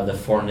the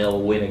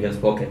 4-0 win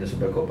against Boca in the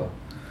Supercopa.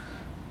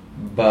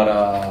 But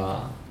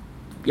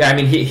yeah, I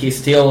mean he's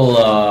still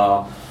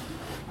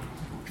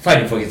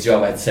fighting for his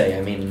job. I'd say.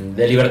 I mean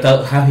the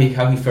Libertadores, how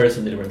he fares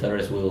in the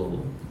Libertadores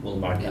will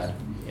mark that.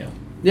 Yeah.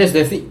 Yes,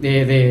 the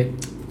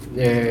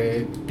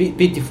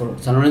pity for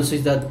San Lorenzo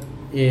is that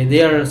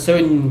they are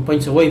 7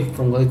 points away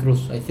from Godoy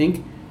Cruz, I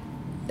think.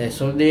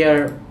 So they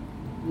are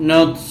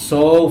not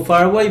so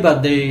far away,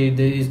 but they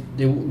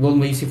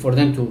won't be easy for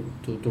them to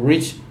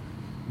reach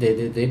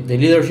the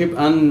leadership,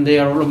 and they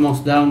are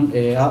almost down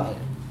out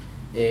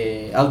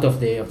of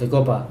the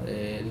Copa.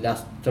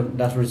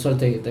 Last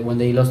result when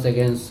they lost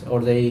against, or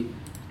they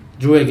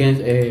drew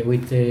against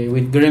with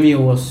Gremio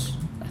was,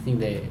 I think,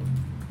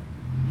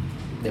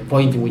 the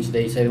point in which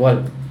they said,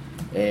 well,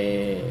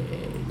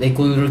 they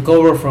could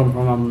recover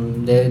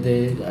from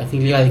the I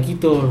think Liga de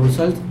Quito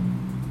result,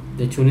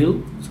 the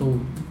 2-0. So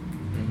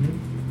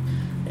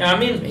yeah, I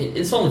mean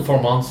it's only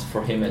 4 months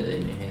for him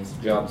in his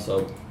job,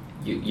 so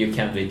you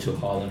can't be too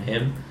hard on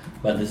him.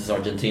 But this is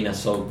Argentina,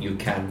 so you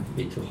can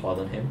be too hard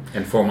on him.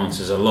 And 4 months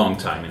is a long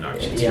time in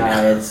Argentina.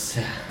 Yeah,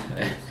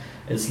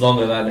 it's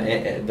longer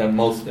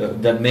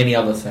than many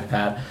others have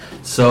had.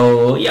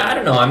 So yeah, I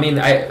don't know. I mean,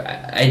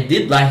 I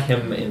did like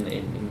him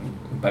in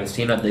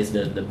Palestina. At least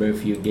the very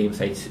few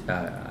games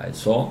I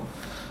saw.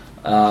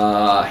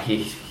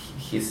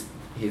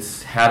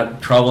 He's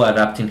had trouble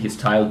adapting his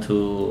style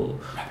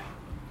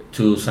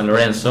to San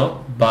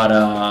Lorenzo, but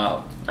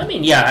I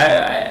mean,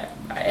 yeah,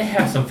 I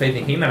have some faith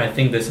in him, and I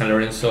think the San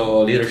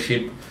Lorenzo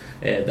leadership,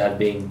 that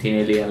being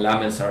Tinelli and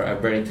Lames, are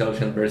very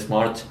intelligent, very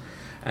smart,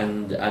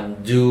 and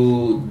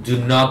do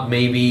not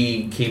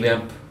maybe keep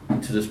up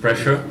to this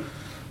pressure.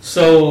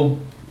 So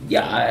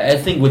yeah, I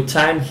think with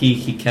time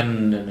he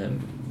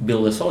can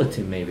build a solid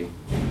team maybe.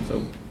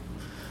 So.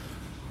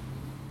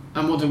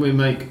 And what do we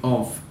make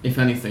of, if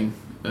anything,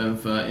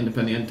 of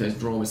Independiente's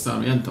draw with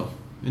Sarmiento?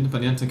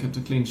 Independiente kept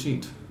a clean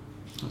sheet.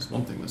 That's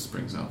one thing that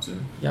springs out to.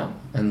 Yeah,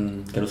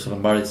 and Caruso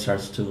Lombardi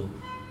starts to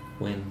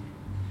win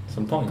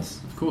some points.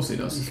 Of course he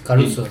does. It's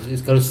Caruso.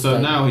 So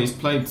now he's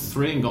played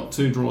 3 and got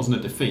 2 draws and a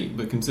defeat,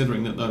 but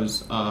considering that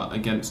those are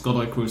against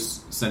Godoy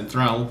Cruz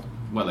Central,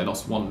 where they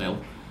lost 1-0,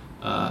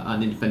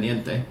 and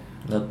Independiente,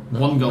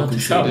 one goal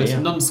conceded,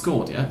 none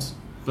scored yet,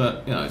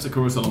 but it's a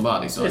Caruso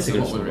Lombardi, so that's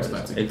what we were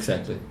expecting.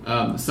 Exactly.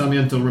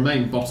 Sarmiento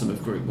remain bottom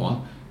of Group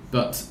 1,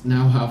 but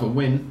now have a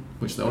win,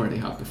 which they already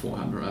had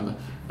beforehand, remember.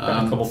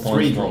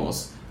 3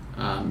 draws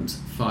and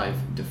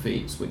 5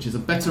 defeats, which is a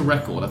better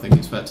record, I think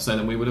it's fair to say,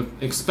 than we would have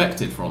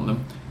expected from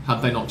them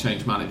had they not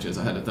changed managers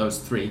ahead of those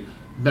 3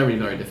 very,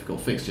 very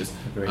difficult fixtures.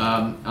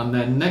 And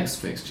their next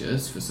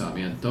fixtures for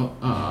Sarmiento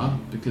are,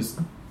 because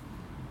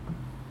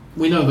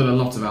we know that a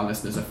lot of our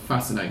listeners are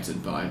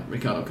fascinated by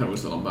Ricardo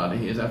Caruso Lombardi.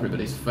 He is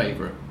everybody's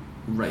favourite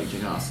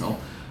raging arsehole.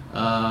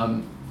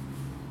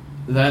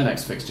 Their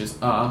next fixtures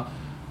are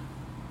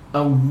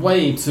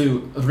away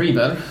to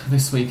River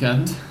this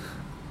weekend,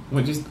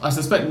 which is, I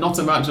suspect, not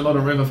a match a lot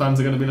of River fans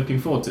are going to be looking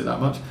forward to that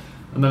much.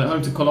 And then at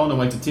home to Colón,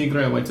 away to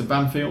Tigre, away to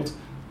Banfield,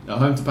 at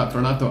home to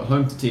Patronato, at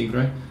home to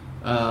Tigre,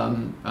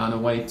 and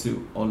away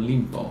to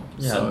Olimpo.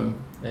 Yeah, so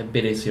a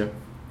bit easier.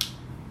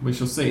 we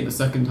shall see. The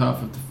second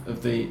half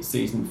of the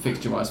season,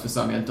 fixture-wise, for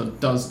Sarmiento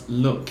does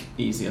look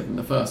easier than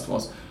the first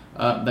was.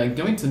 They're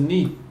going to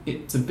need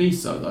it to be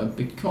so, though,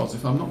 because,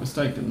 if I'm not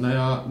mistaken,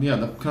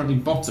 they're currently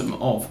bottom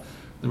of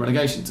the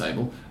relegation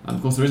table, and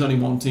of course there is only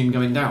one team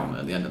going down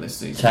at the end of this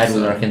season. Tied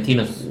with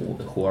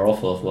Argentinos, who are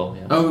awful as well.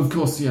 Yeah. Oh, of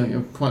course, yeah,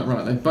 you're quite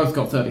right. They've both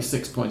got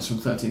 36 points from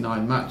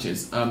 39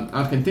 matches.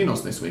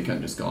 Argentinos this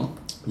weekend just gone.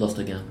 Lost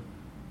again.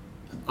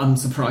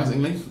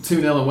 Unsurprisingly,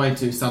 2-0 away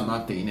to San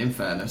Martin. In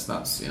fairness,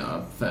 that's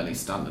a fairly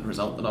standard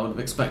result that I would have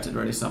expected.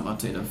 Really, San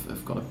Martin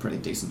have got a pretty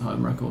decent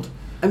home record.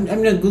 I'm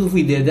not good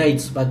with the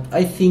dates, but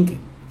I think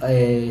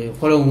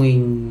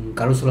following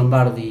Caruso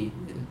Lombardi,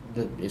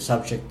 the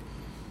subject,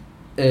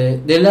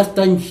 the last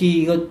time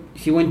he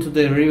went to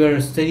the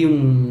River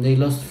Stadium, they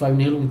lost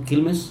 5-0 with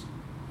Quilmes.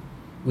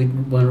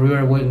 When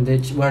River were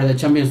the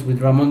champions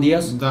with Ramon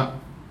Diaz.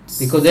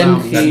 Because then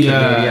he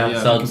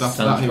because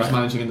after that he was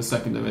managing in the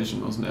second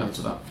division, wasn't he?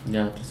 After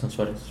that, Tristan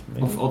Suarez,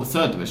 or the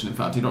third division. In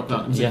fact, he dropped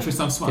down. Was it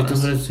Tristan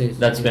Suarez?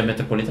 That's been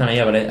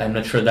Metropolitana, but I'm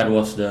not sure that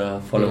was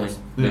the following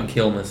the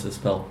Quilmes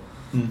spell.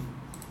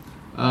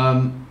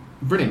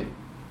 Brilliant.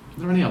 Are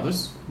there any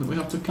others that we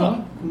have to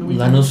cover?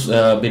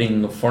 Lanús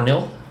beating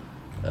 4-0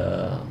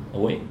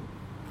 away.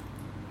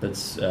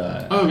 That's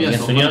yes,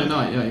 on Monday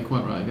night. Yeah, you're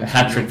quite right. A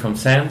hat trick from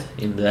Sand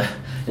in the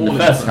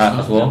first half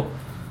as well.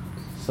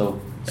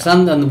 So. Yeah.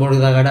 Sand and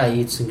Bordagaray,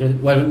 it's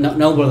incredible. Well,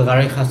 now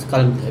Bordagaray has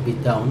calmed a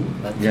bit down,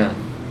 but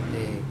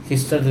he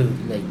started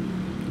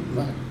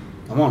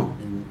come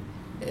on,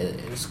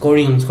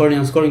 scoring.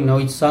 Now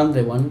it's Sand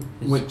the one,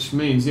 which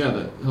means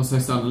that Jose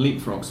Sand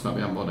leapfrogs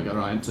Fabian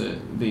Bordagaray into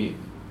the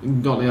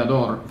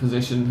goleador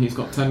position. He's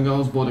got 10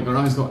 goals.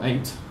 Bordagaray's got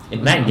 8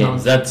 in 9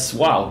 games. That's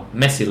wow,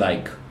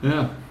 Messi-like.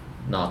 Yeah,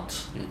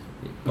 not.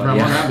 Yeah.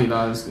 Ramon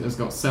Avila has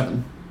got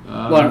 7.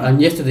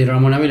 And yesterday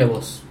Ramon Avila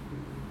was.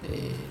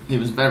 He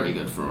was very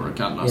good for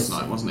Huracan last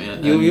night, wasn't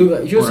he?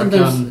 You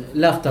sometimes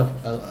laughed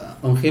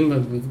on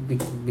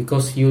him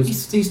because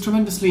he's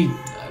tremendously.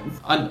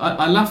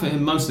 I laugh at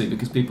him mostly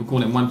because people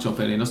call him Wanchope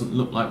and he doesn't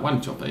look like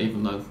Wanchope,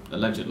 even though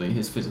allegedly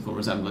his physical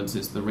resemblance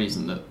is the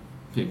reason that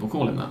people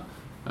call him that.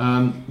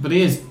 But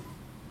he is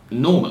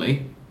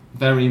normally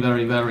very,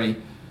 very, very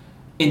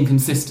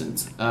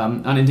inconsistent,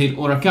 and indeed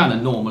Huracan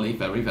are normally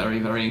very, very,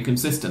 very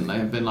inconsistent. They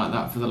have been like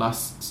that for the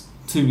last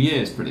 2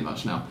 years, pretty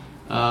much now.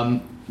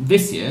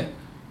 This year,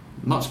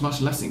 much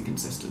less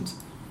inconsistent,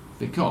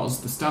 because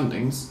the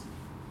standings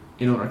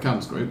in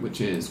Huracan's group, which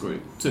is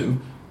Group 2,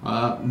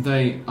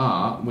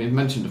 we've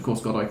mentioned, of course,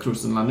 Godoy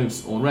Cruz and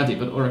Lanús already,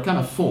 but Huracan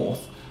are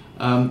 4th,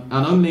 and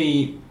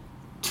only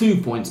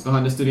 2 points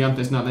behind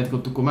Estudiantes and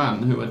Atletico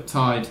Tucumán, who are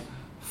tied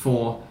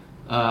for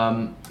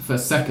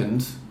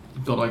second.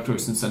 Godoy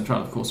Cruz and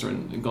Central, of course,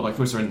 Godoy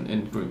Cruz are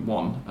in Group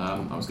 1.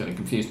 I was getting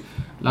confused.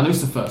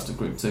 Lanús are first of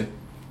Group 2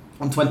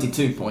 on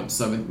 22 points,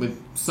 so with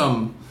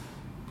some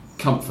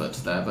comfort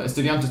there, but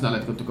Estudiantes and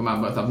Atletico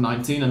Tucumán both have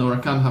 19 and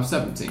Huracan have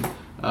 17.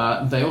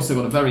 They also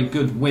got a very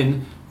good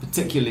win,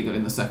 particularly good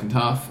in the second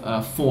half,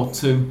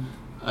 4-2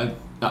 at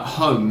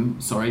home,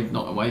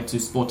 not away, to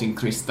Sporting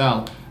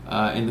Cristal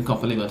in the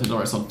Copa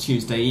Libertadores on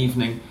Tuesday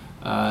evening,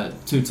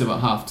 2-2 at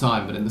half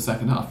time, but in the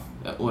second half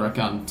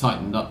Huracan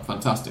tightened up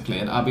fantastically,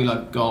 and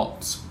Avila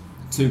got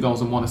 2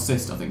 goals and 1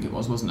 assist, I think it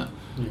was, wasn't it?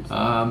 Yes.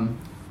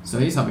 So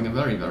he's having a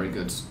very, very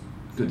good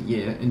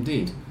year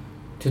indeed.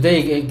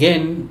 Today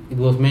again, it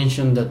was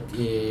mentioned that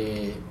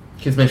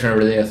he's mentioned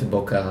every day as a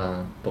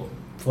Boca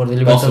for the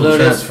Libertadores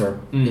transfer.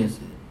 Yes,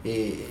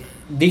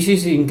 this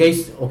is in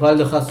case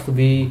Osvaldo has to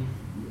be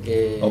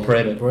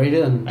operated.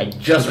 And I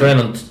just read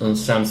on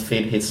Sam's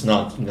feed he's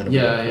not going to be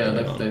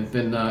operated. They've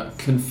been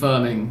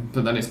confirming,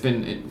 but then it's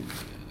been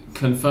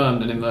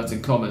confirmed in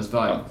inverted commas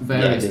by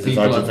various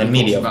people over the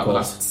course of about the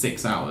last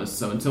 6 hours.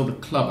 So until the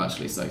club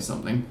actually say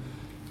something,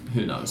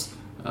 who knows?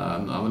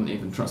 I wouldn't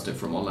even trust it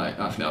from Ole.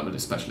 Actually, I would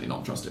especially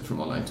not trust it from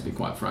Ole, to be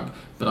quite frank.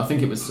 But I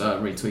think it was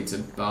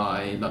retweeted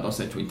by La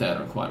Doce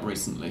Twittera quite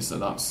recently, so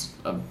that's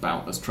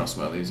about as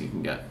trustworthy as you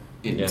can get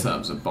in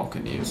terms of Boca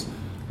news.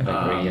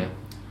 I agree,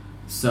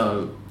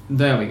 So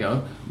there we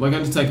go. We're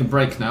going to take a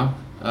break now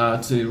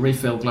to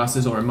refill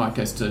glasses, or in my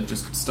case to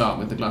just start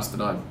with the glass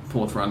that I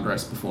poured for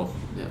Andres before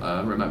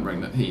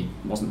remembering that he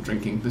wasn't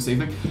drinking this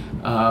evening.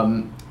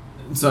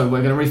 So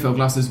we're going to refill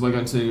glasses, we're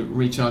going to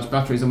recharge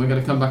batteries, and we're going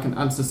to come back and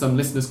answer some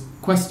listeners'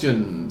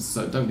 questions.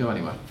 So don't go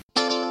anywhere.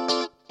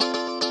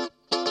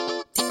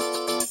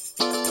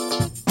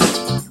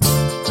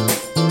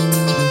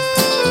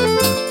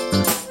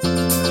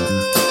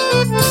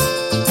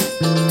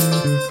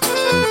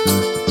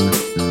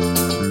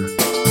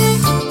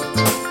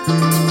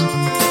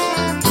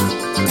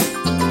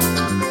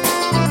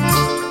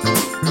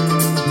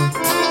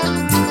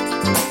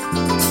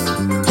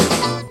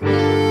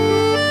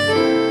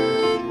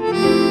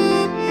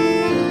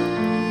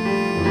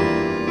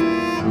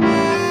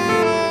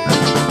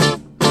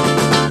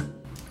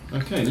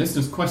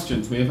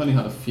 questions. We have only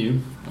had a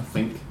few, I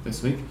think,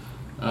 this week.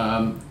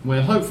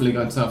 We're hopefully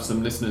going to have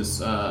some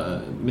listeners'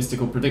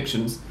 mystical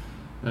predictions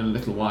in a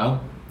little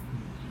while.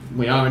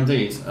 We are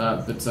indeed,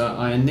 but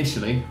I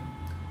initially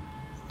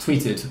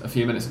tweeted a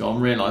few minutes ago,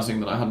 I'm realising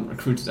that I hadn't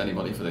recruited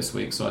anybody for this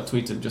week, so I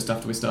tweeted just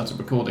after we started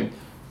recording,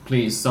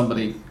 please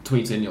somebody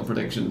tweet in your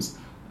predictions,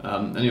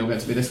 and you'll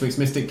get to be this week's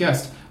Mystic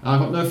guest. I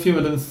got no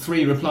fewer than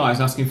 3 replies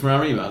asking for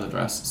our email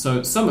address,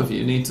 so some of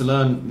you need to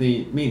learn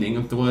the meaning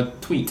of the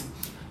word tweet.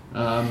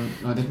 I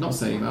did not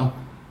say email,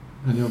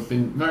 and you've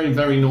been very,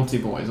 very naughty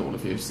boys, all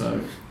of you,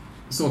 so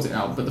sort it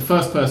out. But the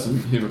first person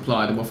who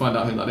replied, and we'll find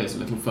out who that is a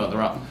little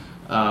further up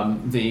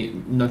the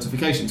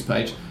notifications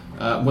page,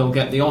 will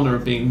get the honour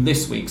of being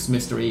this week's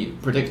Mystery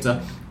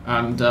Predictor,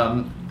 and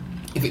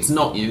if it's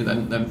not you,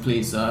 then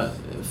please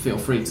feel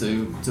free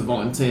to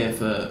volunteer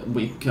for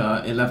week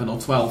 11 or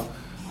 12,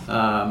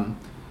 and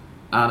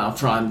I'll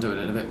try and do it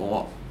in a bit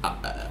more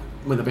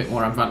with a bit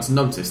more advance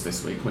notice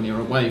this week when you're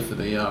away for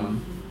the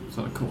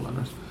sort of call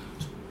address.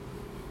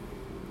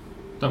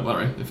 Don't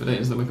worry, if it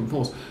is, then we can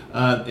pause.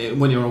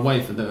 When you're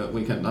away for the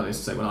weekend, that is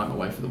to say, when I'm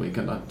away for the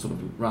weekend, I sort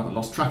of rather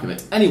lost track of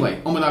it.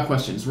 Anyway, on with our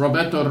questions.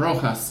 Roberto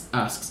Rojas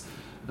asks,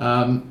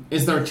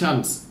 is there a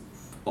chance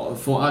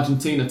for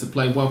Argentina to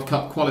play World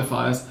Cup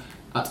qualifiers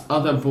at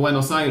other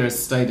Buenos Aires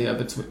stadia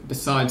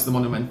besides the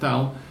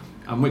Monumental,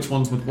 and which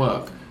ones would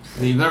work?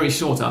 The very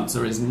short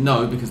answer is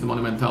no, because the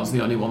Monumental is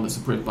the only one that's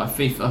approved by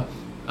FIFA.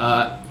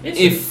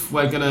 If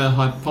we're going to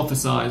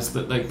hypothesise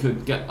that they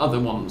could get other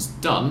ones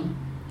done,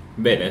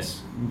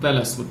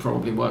 Vélez would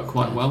probably work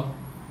quite well,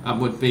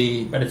 and would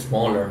be but it's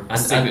smaller. a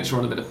signature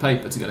on a bit of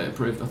paper to get it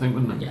approved, I think,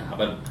 wouldn't it? Yeah,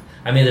 but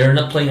I mean, they're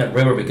not playing at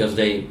River because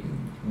they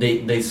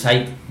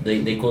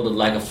call the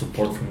lack of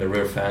support from the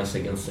River fans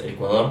against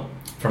Ecuador,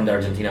 from the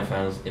Argentina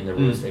fans in the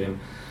River Stadium.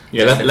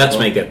 Yeah, let's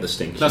make that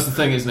distinction. That's the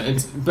thing, isn't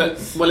it?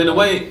 In a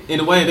way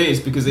it is,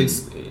 because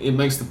it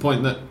makes the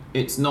point that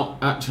it's not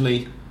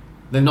actually,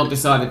 they've not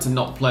decided to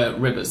not play at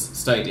Rivers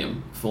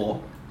Stadium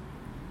for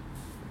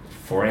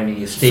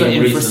any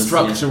stadium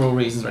infrastructural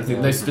reasons or anything.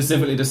 Yeah. They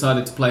specifically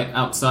decided to play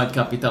outside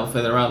Capital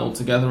Federal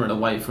altogether and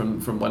away from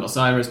Buenos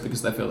Aires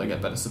because they feel they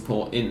get better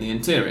support in the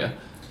interior.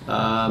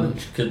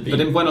 Which could be. But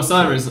in Buenos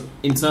Aires,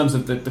 in terms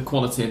of the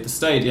quality of the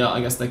stadia,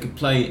 I guess they could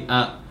play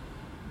at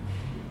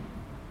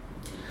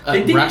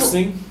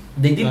Racing.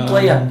 They did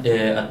play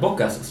at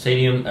Boca's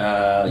stadium.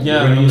 You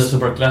remember the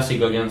Super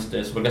Clásico against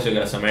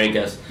las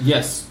Americas?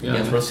 Yes,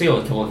 against Brazil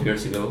a couple of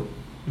years ago.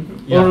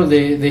 Mm-hmm. Or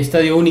the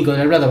Estadio Único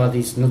del Plata, but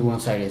it's not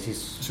Buenos Aires.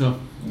 It's sure.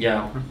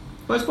 Yeah.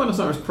 Well, it's Buenos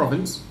Aires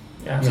province.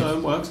 Yeah. So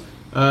it works.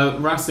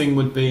 Racing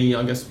would be,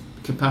 I guess,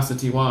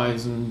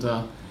 capacity-wise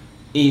and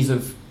ease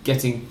of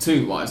getting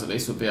to wise at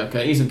least would be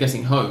okay. Ease of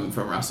getting home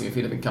from Racing if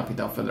you live in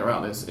Capital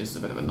Federal is a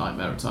bit of a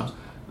nightmare at times.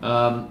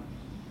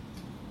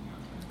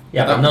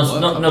 Yeah, but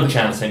no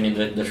chance. I mean,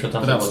 the short answer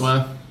was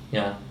elsewhere.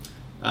 Yeah.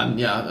 And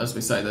yeah, as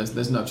we say,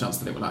 there's no chance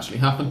that it will actually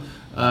happen.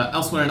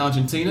 Elsewhere in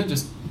Argentina,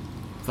 just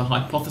for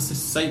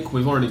hypothesis' sake,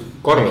 we've already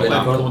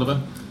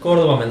Córdoba,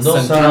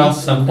 Mendoza, Central.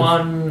 San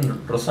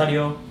Juan,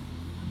 Rosario.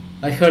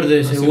 I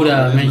heard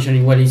Segura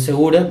mentioning it's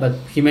Segura, but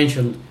he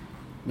mentioned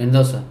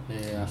Mendoza,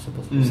 I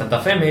suppose.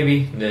 Santa Fe,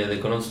 maybe the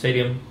Colón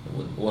Stadium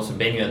was a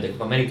venue at the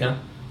Copa America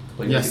a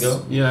couple years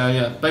ago.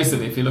 Yeah.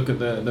 Basically, if you look at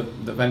the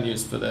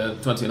venues for the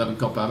 2011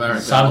 Copa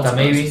America, Salta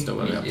maybe.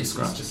 It's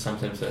just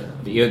sometimes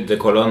the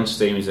Colón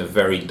Stadium is a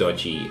very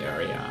dodgy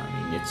area.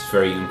 I mean, it's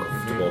very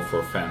uncomfortable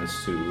for fans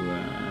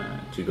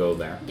to go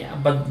there. Yeah,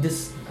 but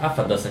this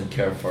AFA doesn't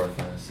care for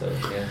fans, so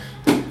yeah.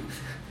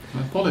 I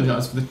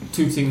apologise for the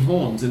tooting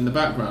horns in the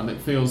background. It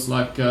feels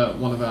like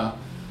one of our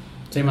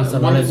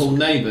wonderful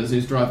neighbours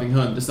who's driving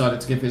home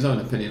decided to give his own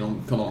opinion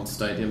on Colón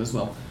Stadium as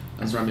well,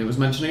 as Remy was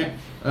mentioning it.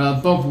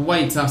 Bob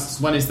Waite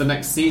asks, when is the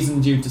next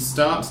season due to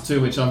start? To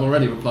which I've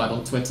already replied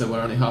on Twitter.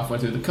 We're only halfway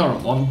through the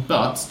current one,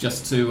 but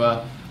just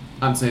to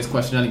answer his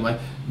question anyway,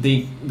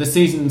 the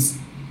seasons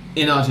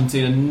in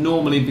Argentina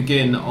normally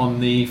begin on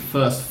the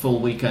first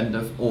full weekend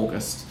of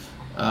August,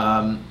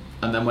 and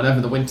then whenever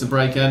the winter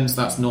break ends,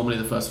 that's normally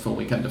the first full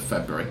weekend of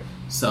February.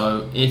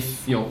 So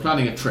if you're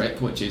planning a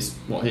trip, which is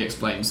what he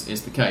explains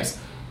is the case,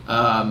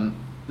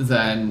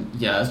 then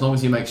yeah, as long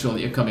as you make sure that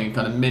you're coming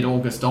kind of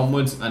mid-August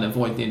onwards and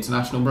avoid the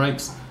international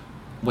breaks,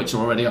 which are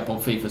already up on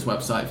FIFA's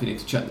website if you need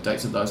to check the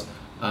dates of those,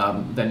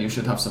 then you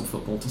should have some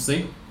football to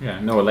see.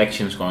 Yeah, no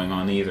elections going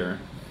on either.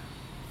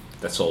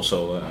 That's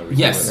also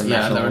yes,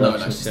 yeah, there are no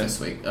elections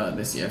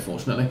this year,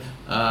 fortunately.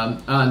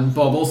 And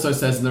Bob also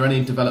says, are there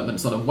any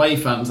developments on away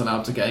fans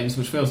allowed to games?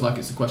 Which feels like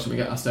it's a question we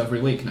get asked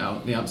every week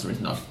now. The answer is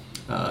no.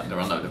 There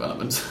are no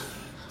developments.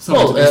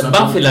 Well,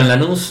 Banfield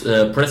and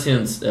Lanús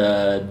presidents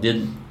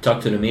did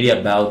talk to the media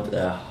about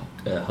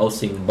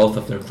hosting both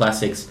of their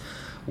classics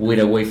with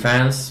away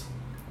fans.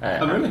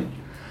 Oh, really?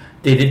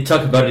 They did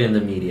talk about it in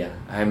the media.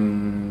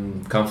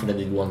 I'm confident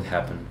it won't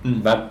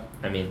happen. But,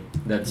 I mean,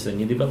 that's a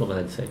new development,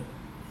 I'd say.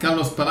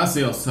 Carlos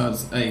Palacios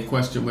has a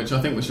question which I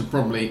think we should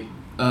probably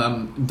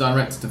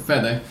direct to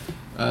Fede,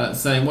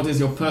 saying, what is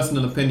your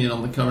personal opinion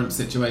on the current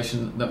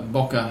situation that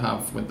Boca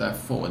have with their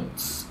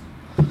forwards?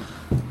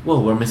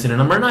 Well, we're missing a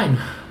number 9.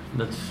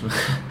 That's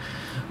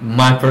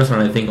my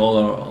personal. I think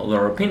all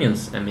our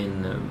opinions. I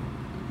mean,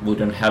 we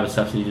don't have a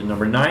substitute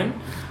number 9.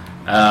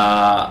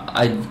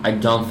 I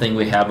don't think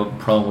we have a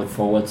problem with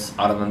forwards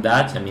other than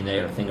that. I mean,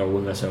 I think our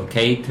wingers are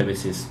okay.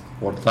 Tevez is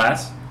world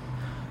class.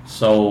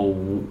 So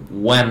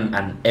when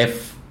and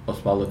if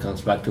Osvaldo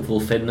comes back to full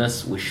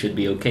fitness, we should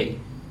be okay.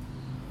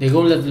 The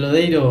goal that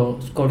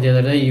Lodeiro scored the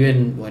other day,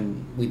 even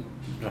when with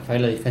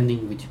Rafaela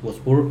defending, which was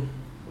poor,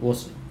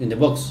 was in the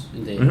box,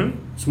 in the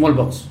small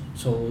box.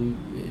 So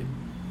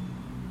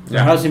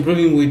perhaps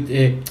improving with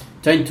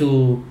trying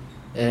to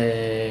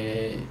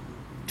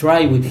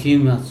try with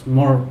him as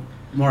more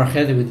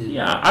ahead with it.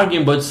 Yeah,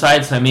 arguing both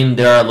sides. I mean,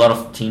 there are a lot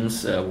of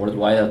teams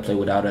worldwide that play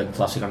without a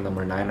classical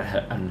number 9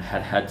 and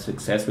had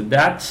success with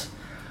that.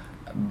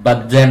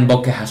 But then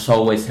Boca has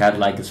always had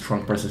like a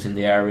strong presence in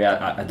the area,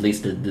 at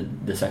least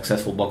the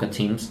successful Boca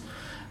teams,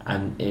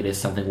 and it is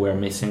something we're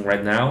missing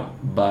right now.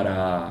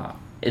 But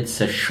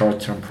it's a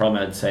short-term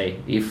problem, I'd say.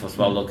 If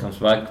Osvaldo comes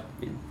back,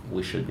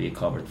 we should be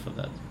covered for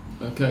that.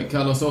 Okay,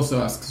 Carlos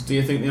also asks, do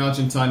you think the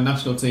Argentine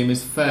national team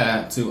is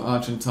fair to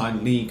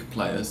Argentine league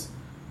players?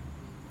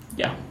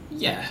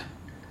 Yeah.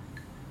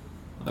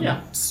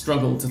 I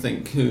struggle to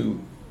think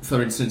who,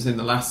 for instance, in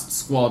the last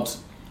squad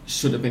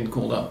should have been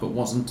called up but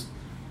wasn't.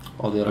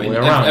 Or the other way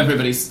around.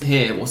 Everybody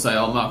here will say,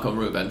 Marco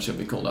Ruben should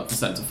be called up to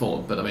centre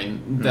forward, but I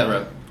mean, there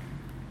are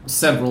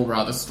several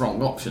rather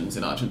strong options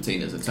in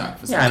Argentina's attack.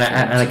 For and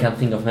I can't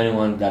think of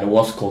anyone that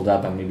was called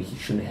up and maybe he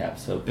shouldn't have.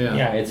 So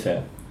yeah it's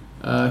fair.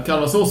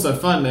 Carlos also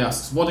finally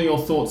asks, what are your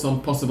thoughts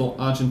on possible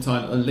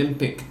Argentine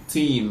Olympic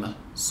team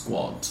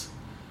squad?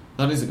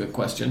 That is a good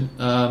question.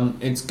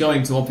 It's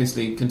going to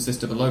obviously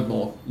consist of a load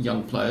more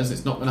young players.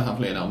 It's not going to have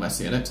Lionel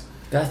Messi in it.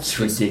 That's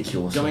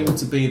ridiculous. It's going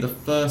to be the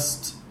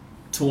first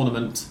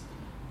tournament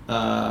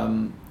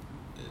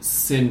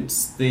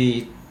since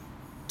the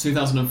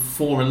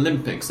 2004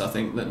 Olympics, I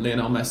think, that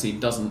Lionel Messi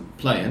doesn't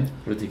play in.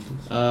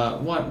 Ridiculous.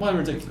 Why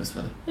ridiculous,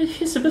 brother?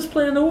 He's the best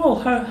player in the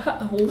world.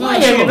 Why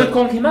are you not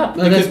calling him up?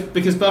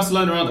 Because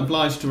Barcelona aren't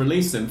obliged to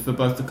release him for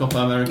both the Copa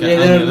America and the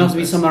there Olympics. must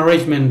be some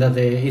arrangement that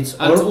it's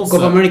or also,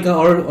 Copa America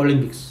or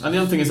Olympics. And the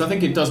other thing is, I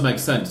think it does make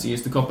sense to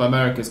use the Copa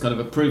America as kind of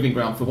a proving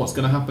ground for what's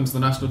going to happen to the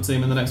national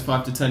team in the next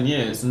 5 to 10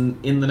 years.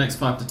 And in the next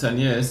 5 to 10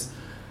 years,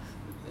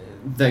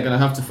 they're going to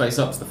have to face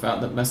up to the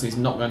fact that Messi's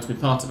not going to be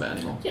part of it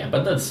anymore. Yeah,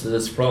 but that's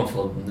a problem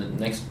for the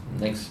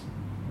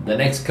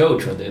next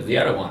coach or the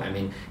other one. I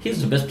mean, he's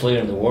the best player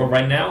in the world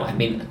right now. I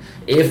mean,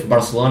 if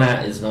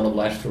Barcelona is not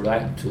obliged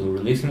to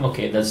release him,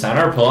 okay, that's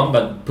another problem,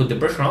 but put the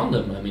pressure on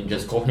them. I mean,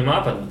 just call him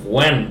up, and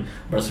when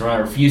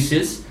Barcelona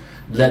refuses,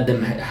 let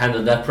them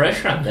handle that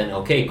pressure, and then,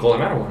 okay, call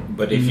another one.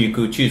 But if you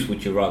could choose,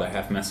 would you rather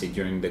have Messi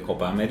during the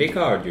Copa America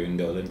or during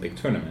the Olympic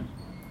tournament?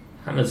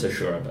 I'm not so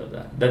sure about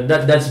that.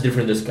 That's a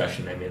different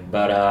discussion. I mean,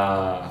 but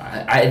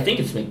I think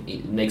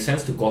it makes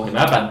sense to call him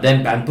up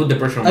and put the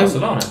pressure on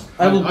Barcelona.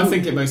 I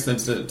think it makes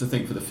sense to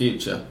think for the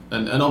future,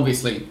 and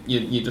obviously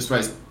you just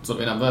raised sort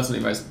of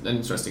inadvertently raised an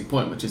interesting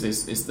point, which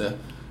is the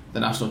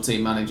national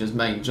team manager's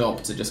main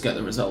job to just get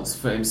the results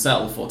for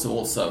himself or to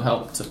also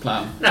help to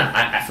plan.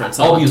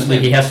 Obviously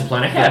he has to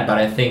plan ahead, but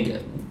I think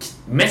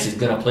Messi's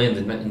gonna play in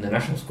the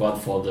national squad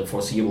for the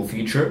foreseeable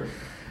future.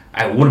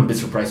 I wouldn't be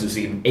surprised to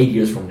see him 8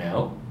 years from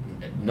now.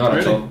 Not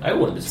really? at all. I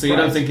wouldn't be surprised. So you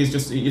don't think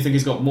you think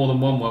he's got more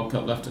than one World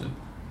Cup left in him?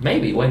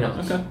 Maybe, why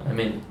not? Okay. I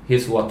mean,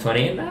 he's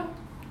 28 now?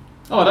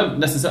 I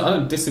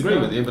don't disagree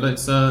with you, but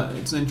it's an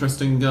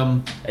interesting.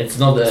 It's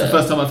not it's the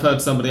first time I've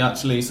heard somebody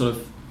actually sort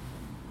of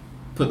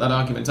put that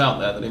argument out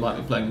there that he might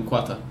be playing in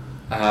Qatar.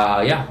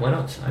 Yeah, why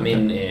not? I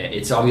mean,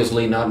 it's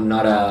obviously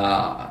not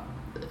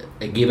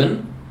a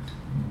given,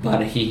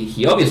 but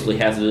he obviously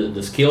has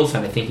the skills,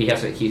 and I think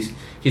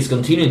he's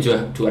continuing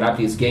to adapt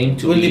his game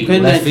to be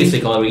less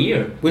physical every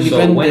year. Will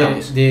depend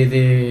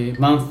the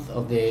month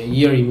of the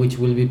year in which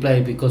will be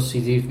played, because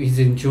if it's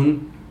in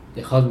June,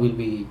 the hot will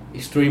be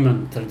extreme,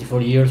 and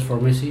 34 years for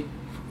Messi.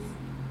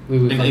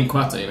 In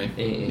Qatar, you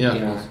mean?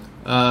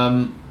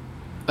 Yeah.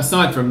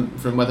 Aside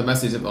from whether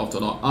Messi's involved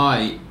or not,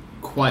 I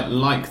quite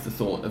like the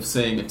thought of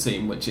seeing a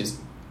team which is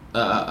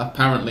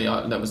apparently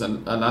there was a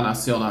La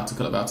Nación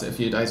article about it a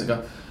few days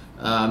ago.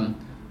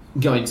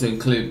 Going to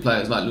include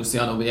players like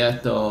Luciano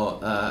Vieto,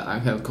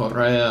 Angel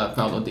Correa,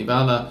 Paulo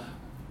Dybala.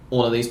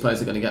 All of these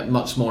players are going to get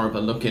much more of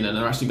a look in, and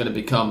are actually going to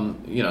become,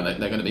 they're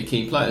going to be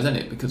key players, isn't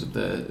it? Because of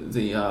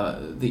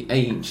the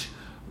age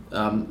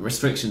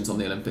restrictions on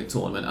the Olympic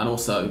tournament, and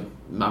also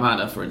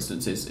Mamana, for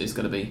instance, is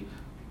going to be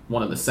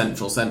one of the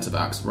central centre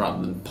backs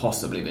rather than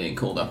possibly being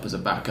called up as a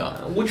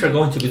backup. Which are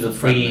going to be the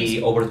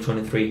three over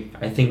 23?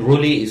 I think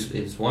Rulli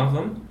is one of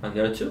them, and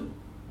the other two.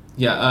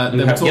 Yeah,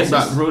 they were talking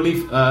about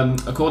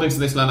Rulli. According to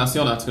this La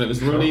Nación article, it was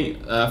Rulli,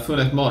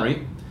 Funes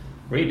Mori.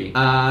 Really?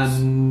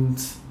 And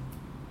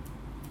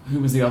who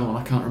was the other one?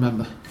 I can't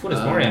remember.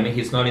 Funes Mori. I mean,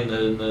 he's not in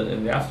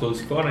the absolute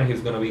squad, and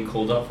he's going to be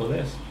called up for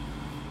this.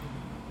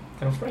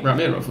 Kind of strange.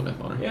 Ramiro Funes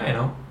Mori. Yeah, I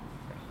know.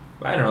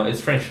 I don't know.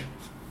 It's French.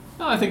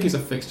 No, I think he's a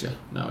fixture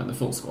now in the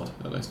full squad,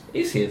 at least.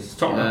 Is he?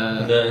 Strong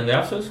in the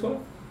absolute squad?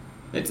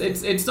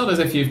 It's not as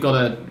if you've got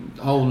a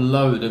whole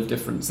load of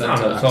different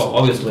centre backs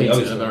obviously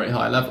at a very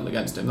high level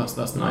against him. That's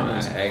the main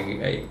reason. I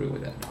agree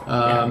with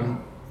that.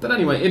 But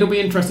anyway, it'll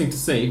be interesting to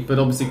see. But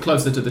obviously,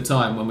 closer to the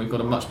time when we've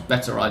got a much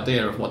better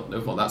idea of what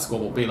that score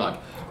will be like,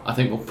 I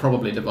think we'll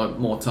probably devote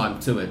more time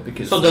to it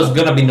because. So there's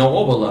gonna be no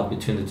overlap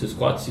between the two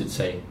squads, you'd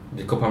say.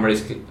 The Copa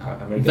America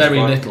very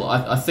squad? little.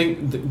 I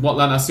think what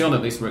La Nacion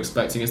at least we're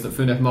expecting is that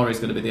Funes Mori is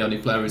going to be the only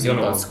player who's in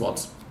both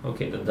squads.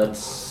 Okay,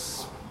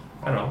 that's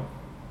I don't know.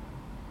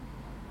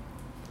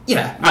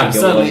 Yeah,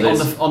 certainly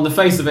on the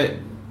face of it,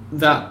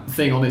 that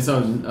thing on its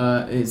own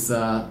is.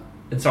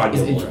 It's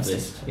arguable.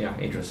 Interesting. Yeah,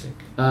 interesting.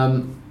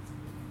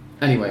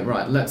 Anyway,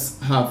 right, let's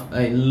have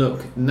a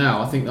look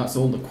now. I think that's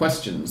all the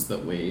questions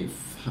that we've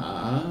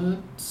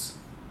had.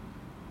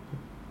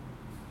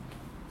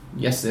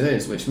 Yes, it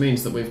is, which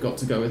means that we've got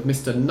to go with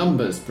Mr.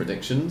 Numbers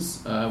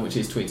predictions, which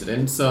he's tweeted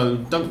in. So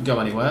don't go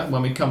anywhere.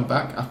 When we come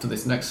back after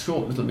this next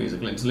short little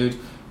musical interlude,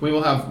 we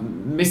will have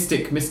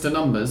Mystic Mr.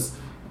 Numbers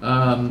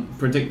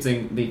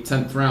predicting the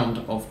 10th round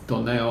of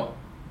Torneo.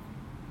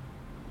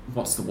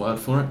 What's the word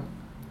for it?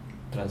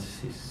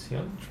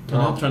 Transición,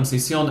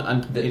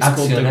 and the it's Action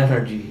called the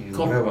Energy,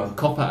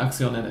 Copa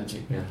Acción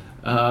Energy.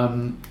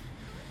 Yeah.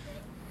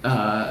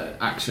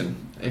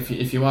 Action.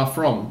 If you are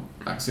from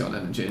Acción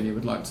Energy and you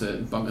would like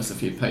to bung us a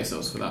few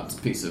pesos for that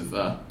piece of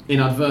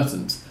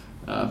inadvertent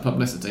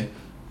publicity,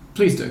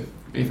 please do,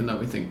 even though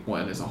we think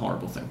oil is a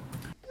horrible thing.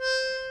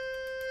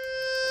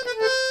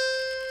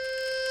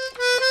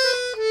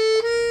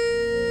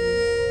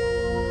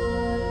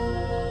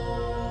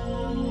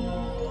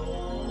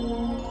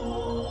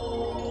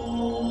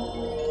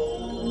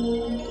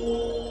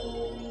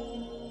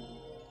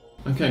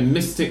 Okay,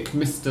 Mystic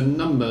Mr.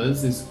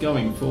 Numbers is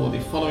going for the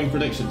following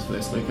predictions for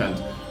this weekend.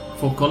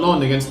 For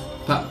Colón against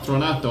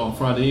Patronato on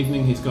Friday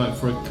evening, he's going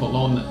for a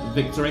Colón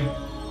victory.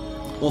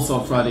 Also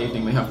on Friday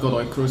evening, we have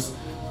Godoy Cruz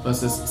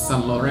versus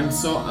San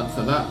Lorenzo, and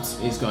for that,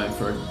 he's going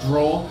for a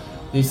draw.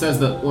 He says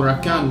that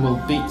Huracán will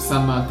beat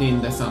San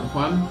Martín de San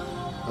Juan.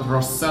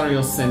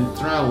 Rosario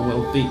Central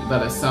will beat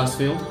Vélez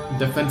Sarsfield.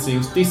 Defensa y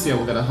Justicia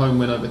will get a home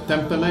win over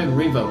Temperley.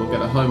 River will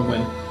get a home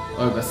win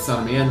over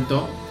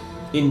Sarmiento.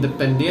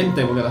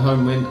 Independiente will get a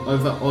home win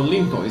over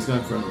Olimpo. He's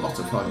going for a lot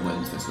of home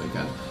wins this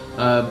weekend.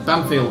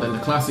 Banfield in the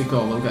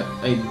Clásico will get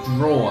a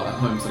draw at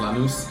home to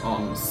Lanús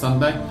on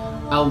Sunday.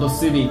 Aldo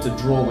Civi to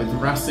draw with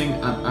Racing,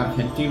 and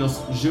Argentinos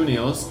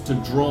Juniors to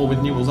draw with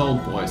Newell's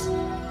Old Boys,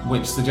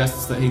 which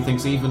suggests that he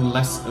thinks even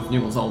less of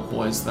Newell's Old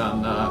Boys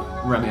than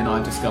Remy and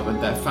I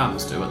discovered their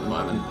fans do at the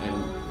moment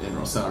in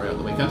Rosario at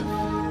the weekend.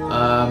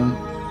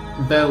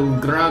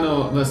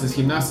 Belgrano versus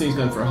Gimnasia, he's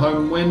going for a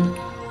home win.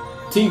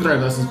 Tigre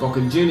versus Boca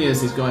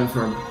Juniors, he's going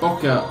for a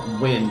Boca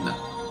win.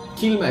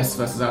 Quilmes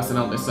versus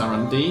Arsenal de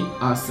Sarandí,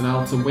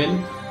 Arsenal to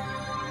win.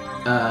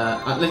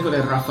 Atlético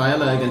de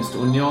Rafaela against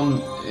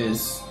Unión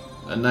is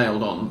a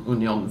nailed-on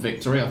Unión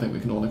victory, I think we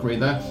can all agree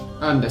there.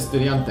 And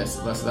Estudiantes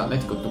versus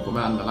Atlético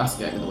Tucumán, the last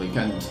game of the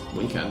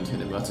weekend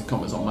in inverted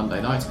commas on Monday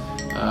night,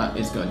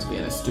 is going to be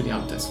an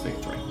Estudiantes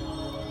victory.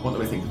 What do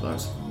we think of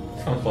those?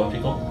 Sounds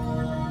logical.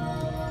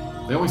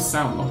 They always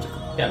sound logical.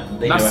 Yeah,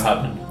 they never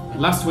happened.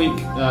 Last week,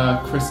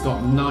 Chris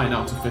got 9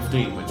 out of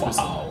 15, which was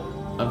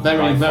a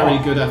very, very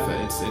good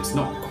effort. It's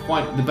not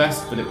quite the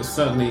best, but it was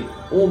certainly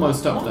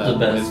almost up there. The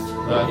best.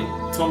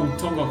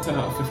 Tom got 10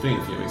 out of 15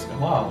 a few weeks ago.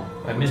 Wow,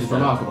 I missed that.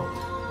 Remarkable.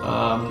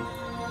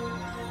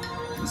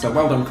 So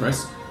well done,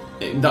 Chris.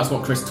 That's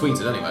what Chris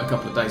tweeted anyway a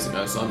couple of days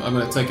ago, so I'm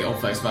going to take it on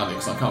face value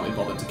because I can't be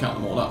bothered to count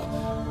them all up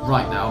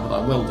right now, but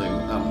I will do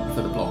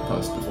for the blog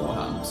post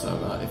beforehand. So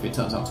if it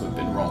turns out to have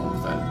been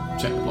wrong, then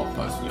check the blog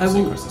post and you'll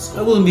see Chris's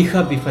score. I wouldn't be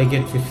happy if I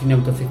get 15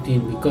 out of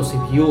 15, because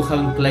if you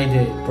haven't played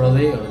the Pro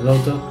Day or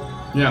Lotto,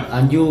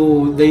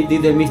 and they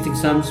did the Mystic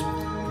Sam's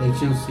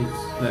predictions,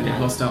 then you've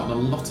lost out on a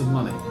lot of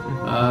money.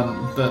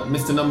 But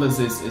Mr. Numbers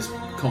is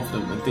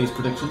confident with these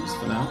predictions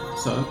for now,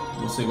 so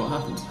we'll see what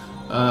happens.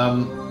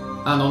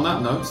 And on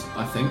that note,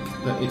 I think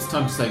that it's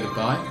time to say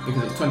goodbye,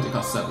 because it's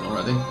 7:20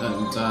 already,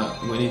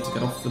 and we need to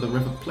get off for the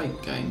River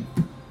Plate game.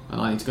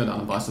 And I need to go down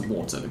and buy some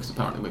water, because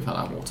apparently we've had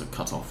our water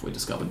cut off, we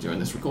discovered during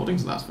this recording,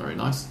 so that's very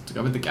nice, to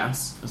go with the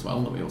gas as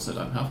well, that we also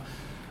don't have.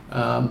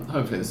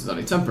 Hopefully this is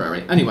only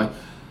temporary. Anyway,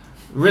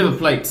 River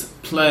Plate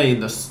play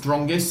the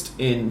strongest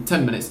in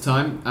 10 minutes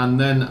time, and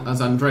then,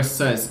 as Andres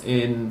says,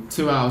 in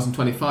 2 hours and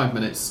 25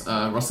 minutes,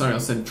 Rosario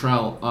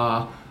Central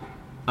are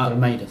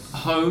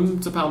home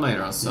to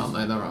Palmeiras, aren't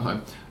they? They're at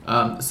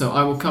home. So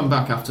I will come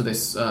back after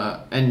this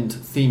end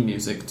theme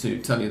music to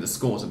tell you the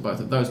scores of both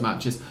of those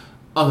matches.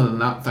 Other than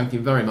that, thank you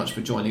very much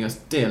for joining us,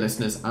 dear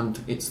listeners, and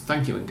it's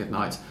thank you and good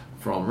night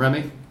from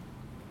Remy.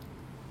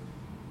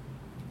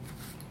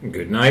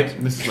 Good night.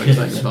 This is where you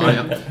say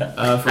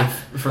goodbye.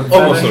 From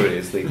almost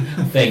seriously.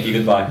 Thank you,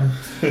 goodbye.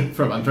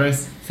 From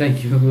Andres.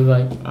 Thank you,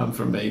 goodbye. And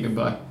from me,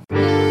 goodbye.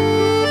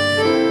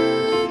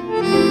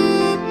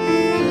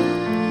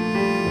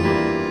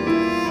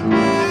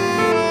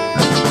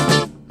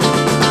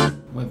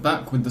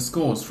 Back with the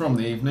scores from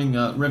the evening.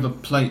 River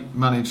Plate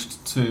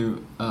managed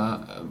to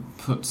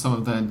put some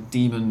of their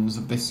demons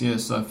of this year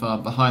so far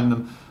behind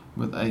them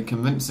with a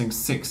convincing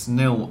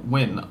 6-0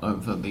 win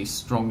over the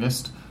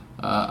strongest.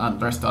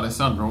 Andres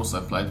D'Alessandro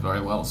also played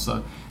very well.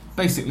 So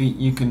basically,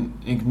 you can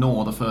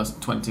ignore the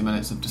first 20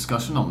 minutes of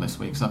discussion on this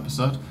week's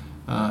episode.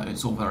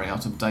 It's all very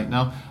out of date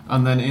now.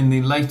 And then in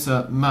the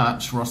later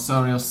match,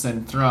 Rosario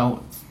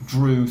Central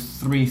drew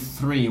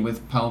 3-3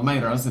 with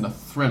Palmeiras in a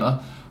thriller.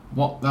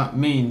 What that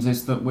means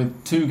is that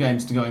with 2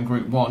 games to go in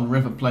Group 1,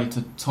 River Plate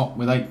are top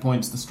with 8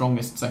 points, the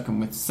strongest second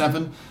with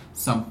 7,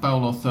 São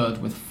Paulo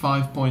third with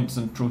 5 points,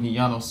 and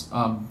Trujillanos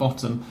are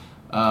bottom.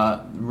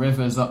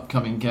 River's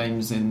upcoming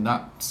games in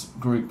that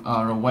group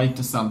are away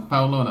to São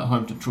Paulo and at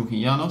home to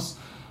Trujillanos.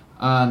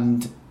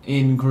 And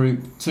in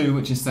Group 2,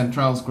 which is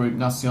Central's group,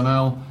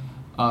 Nacional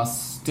are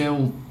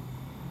still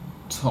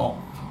top.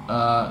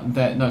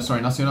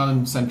 Nacional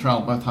and Central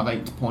both have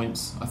 8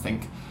 points, I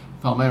think.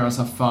 Palmeiras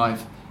have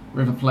 5.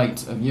 River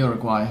Plate of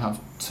Uruguay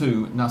have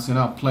 2.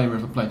 Nacional play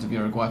River Plate of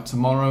Uruguay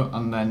tomorrow,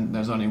 and then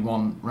there's only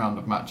 1 round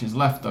of matches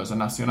left. Those are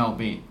Nacional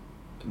v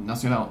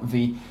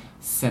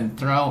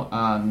Central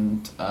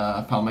and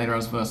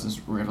Palmeiras versus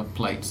River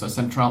Plate. So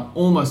Central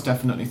almost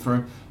definitely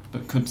through,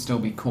 but could still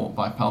be caught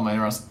by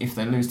Palmeiras if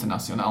they lose to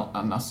Nacional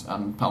and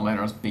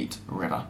Palmeiras beat River.